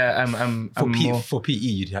yeah, I'm more. for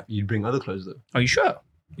PE, you'd bring other clothes though. Are you sure?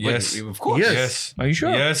 Yes. Wait, of course. Yes. Are you sure?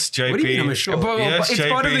 Yes, JP. What do you mean I'm sure? But Yes, it's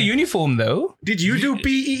part of JP. the uniform, though, Did you do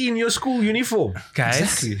PE in your school uniform? guys.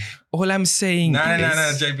 Exactly. All I'm saying No,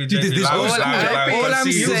 is, JP. Dude, this Allow old us, school, allow us, JP. allow us. All I'm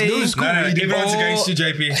See, saying- no, no, everyone's against you,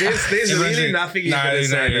 JP. There's Everyone's really like, nothing you're going to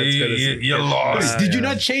say that's going to You're lost. Did you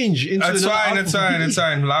not change into It's another fine. outfit? It's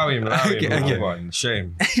fine. Allow him. Okay. Move on.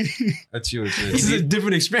 Shame. That's you. This is a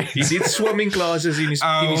different experience. He did swimming classes in his,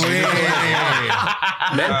 Oh, in his wait. uniform.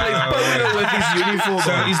 Man played polo with his uniform.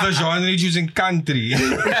 So on. is the genre using country?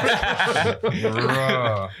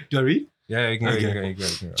 Bro. Do I read? Yeah, you can Okay. go.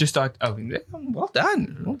 just start. Oh, well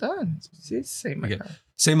done. Same. Okay.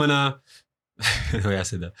 Say mana. Wait, I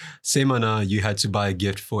said that. Say mana, you had to buy a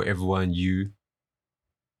gift for everyone you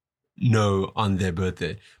know on their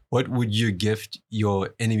birthday. What would you gift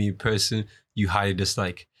your enemy person you highly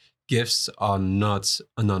dislike? Gifts are not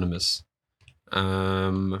anonymous.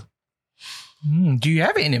 Do you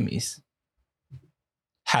have enemies?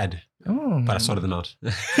 Had, Oh, but I sorted them out.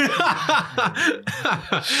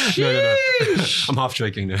 No. I'm half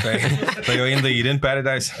joking now. So you're in the Eden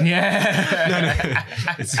paradise. Yeah.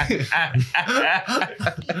 It's-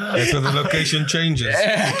 That's where the location changes. So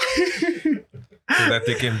that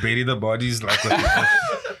they can bury the bodies like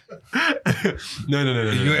No.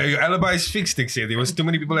 your alibi is fixed, they said. There was too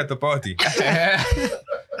many people at the party.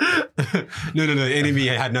 No. Enemy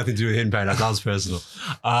had nothing to do with Hidden Paradise. That was personal.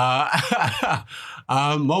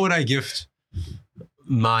 What would I gift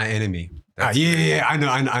my enemy? Yeah.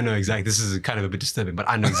 I know exactly. This is kind of a bit disturbing, but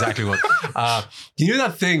I know exactly what. Do you know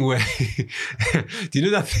that thing where? Do you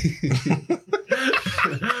know that thing?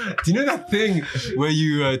 Do you know that thing where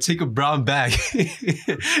you take a brown bag?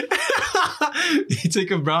 You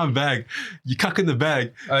take a brown bag, you cuck in the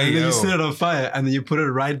bag, and then you set it on fire, and then you put it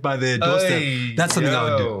right by their doorstep. That's something I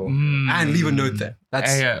would do, and leave a note there.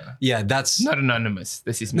 That's that's not anonymous.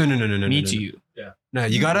 This is no. me to you. No,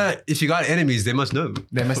 you gotta. If you got enemies, they must know.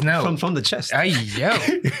 They must know. from the chest. Ay, yo.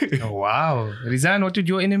 Oh, wow. Rizan, what did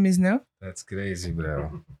your enemies know? That's crazy,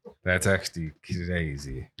 bro. That's actually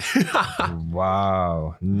crazy.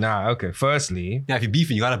 Wow. Nah, okay. Firstly, Yeah, if you're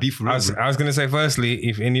beefing, you gotta beef for real. I was gonna say firstly,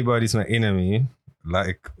 if anybody's my enemy,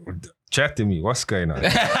 like chat to me. What's going on?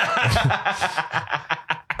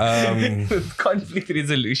 Conflict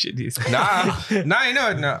resolution is. Nah, you know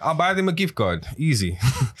what? Nah, I'll buy them a gift card. Easy.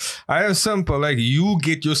 I am simple. Like you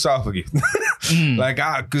get yourself a gift. Like,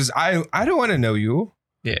 cause I don't want to know you.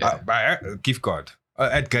 Yeah. Buy a gift card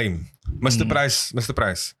at game. Mr. Price.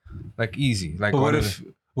 Like easy. Like But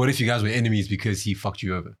what if you guys were enemies because he fucked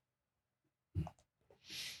you over?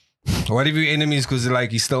 What if you're enemies because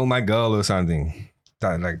like he stole my girl or something?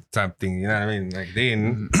 Like something, you know what I mean? Like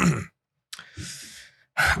then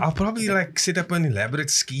I'll probably like set up an elaborate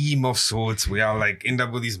scheme of sorts where I'll like end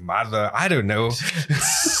up with his mother. I don't know.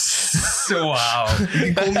 So wow.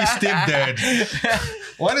 You can call me stepdad.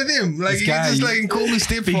 One of them. Like This you guy, can just like call me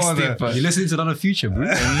stepfather. stepfather. You're listening to another future, bro.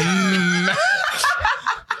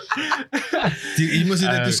 He must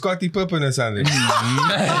have did to Scottie Pippen or something.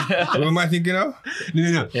 What am I thinking of?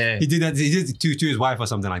 No. Yeah. He did that. He did it to his wife or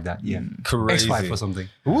something like that. Yeah. Crazy. Ex-wife or something.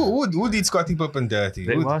 Who did Scottie Pippen dirty?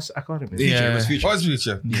 It Who- was, I can't remember. Yeah. It was future. What's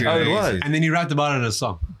future? Oh, it was. And then he rapped about it in a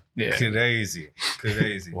song. Yeah. Crazy.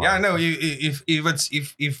 Yeah, no.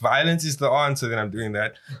 If violence is the answer, then I'm doing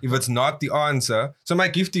that. If it's not the answer, so my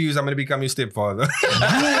gift to you is I'm going to become your stepfather.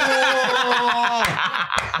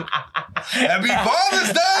 Happy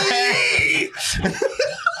Father's Day!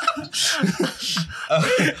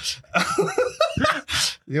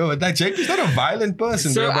 Yo, that Jake is not a violent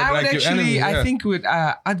person, So bro. But I would like your actually, enemy, I think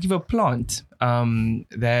I'd give a plant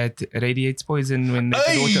that radiates poison when they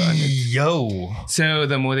put water on it. Yo. So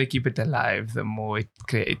the more they keep it alive, the more it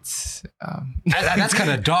creates. That's kind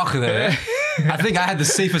of dark though. I think I had the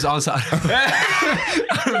safest answer out of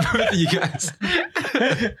both of you guys.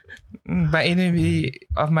 My enemy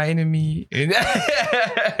of my enemy.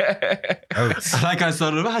 Oaks. Like I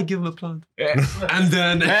started, I give him a plant. And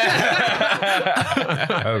then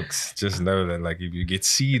Oaks. Just know that like if you get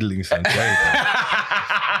seedlings from Jake,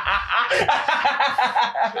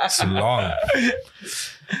 it's long.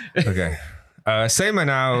 Okay. Say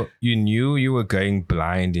now you knew you were going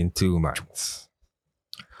blind in 2 months.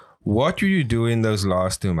 What will you do in those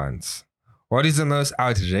last 2 months? What is the most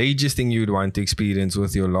outrageous thing you'd want to experience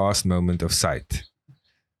with your last moment of sight?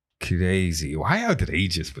 Crazy. Why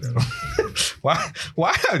outrageous, bro? Why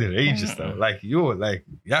outrageous though? Like you're like,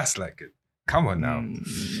 yes, like come on now.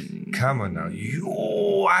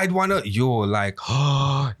 I'd wanna you're like,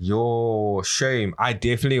 oh, yo, shame. I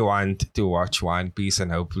definitely want to watch One Piece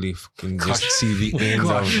and hopefully can just see the end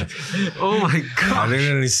of oh my I god.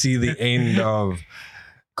 didn't see the end of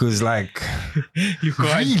because like You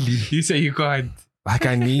can't. Really? You say you can't. like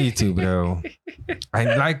I need to, bro.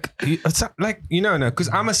 I like it's like you know, no, because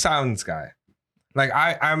I'm a sounds guy. Like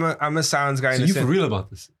I'm a sounds guy. So in the you for sense- real about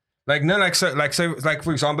this? Like no, like so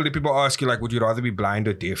for example, if people ask you like, would you rather be blind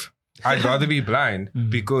or deaf? I'd rather be blind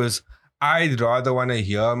because I'd rather want to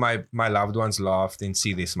hear my loved ones laugh than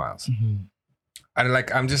see their smiles. And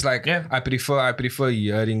like I'm just like Yeah. I prefer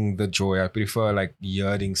hearing the joy. I prefer like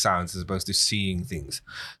hearing sounds as opposed to seeing things.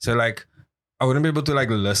 So like I wouldn't be able to like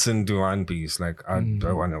listen to One Piece. Like I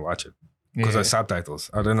don't want to watch it because of subtitles.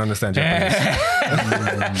 I don't understand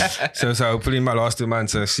Japanese. So hopefully in my last 2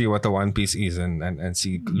 months I see what the One Piece is and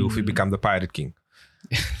see Luffy become the Pirate King.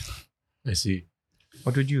 I see.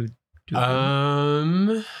 What would you do?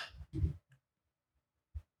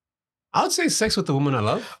 I would say sex with the woman I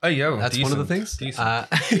love. Oh yeah, That's one of the things. Decent.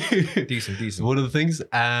 One of the things.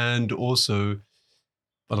 And also,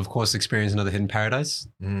 but of course, experience another hidden paradise.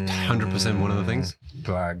 100% one of the things.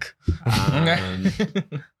 Plug.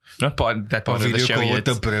 Not that part of the Video show call yet. with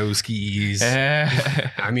the broskies.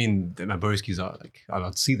 I mean, my broskies are like, I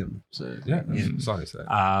love to see them. So, Yeah. Sorry, sir.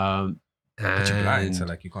 But you're blind, so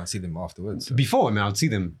like you can't see them afterwards. So. Before, I mean, I'd see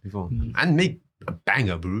them before. And make a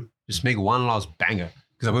banger, bro. Just make one last banger.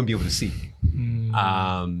 Because I won't be able to see.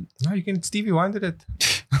 No, you can Stevie Wonder it.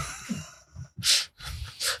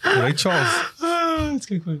 Ray Charles. It's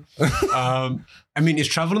going to I mean, is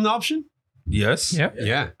travel an option? Yes. Yeah.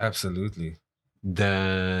 Yeah. Absolutely.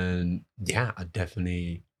 Then, yeah, I'll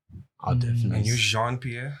definitely. And you, Jean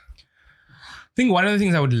Pierre. I think one of the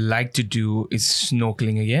things I would like to do is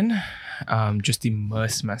snorkeling again. Just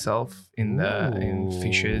immerse myself in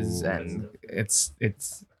fishes, and it's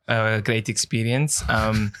a great experience.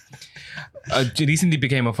 I recently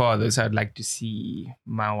became a father, so I'd like to see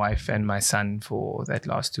my wife and my son for that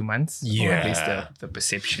last 2 months. Or at least the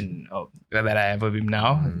perception of that I have of him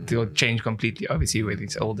now. It'll change completely, obviously, when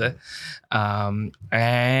he's older.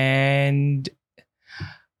 And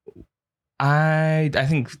I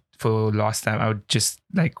think for last time, I would just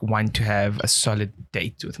like want to have a solid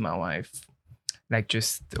date with my wife, like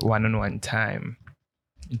just one-on-one time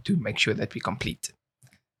to make sure that we complete.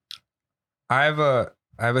 I have a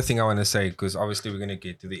thing I want to say, because obviously we're gonna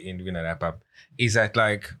get to the end, we're gonna wrap up. Is that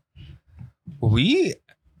like we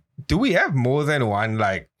have more than one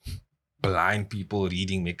like blind people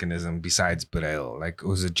reading mechanism besides Braille? Like,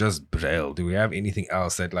 or is it just Braille? Do we have anything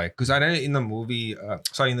else that like? Because I know in the movie,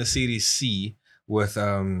 in the series C with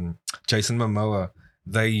Jason Momoa,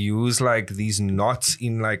 they use like these knots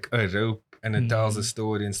in like a rope, and it tells a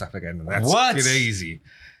story and stuff like that. And that's What? crazy.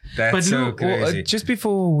 That's so crazy. Just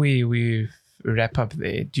before we wrap up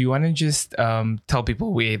there, do you want to just tell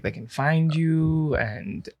people where they can find you,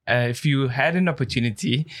 and if you had an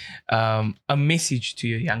opportunity, a message to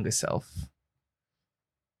your younger self?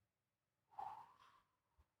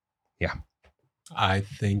 Yeah. I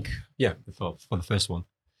think, for the first one,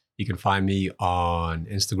 you can find me on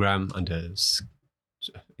Instagram under,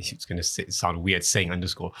 it's going to sound weird saying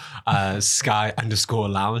underscore,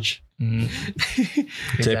 Skai_lounge.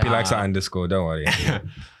 JP likes an underscore, don't worry.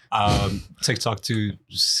 TikTok to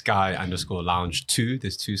Skai_lounge 2.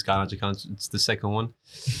 There's 2 Sky Lounge accounts. It's the second one.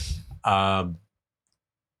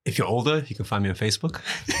 If you're older, you can find me on Facebook.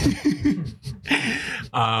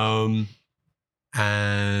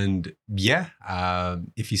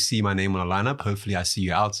 If you see my name on a lineup, hopefully I see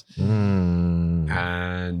you out.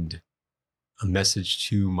 And a message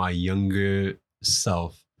to my younger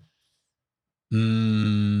self.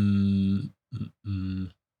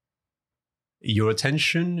 Your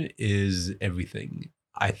attention is everything.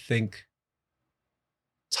 I think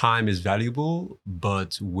time is valuable,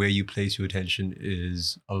 but where you place your attention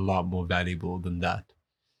is a lot more valuable than that.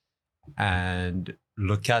 And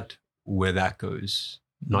look at where that goes,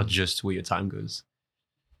 not just where your time goes.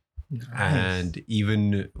 Nice. And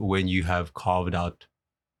even when you have carved out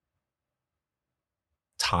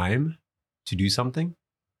time to do something,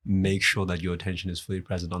 make sure that your attention is fully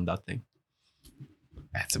present on that thing.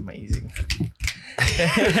 That's amazing.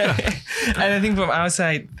 And I think from our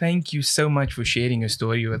side, thank you so much for sharing your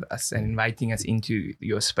story with us and inviting us into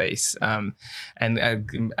your space. And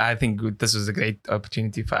I think this was a great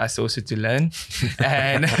opportunity for us also to learn.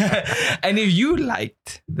 And and if you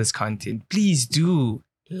liked this content, please do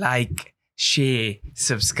like, share,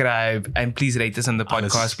 subscribe, and please rate us on the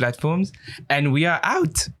podcast platforms. And we are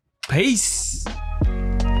out. Peace.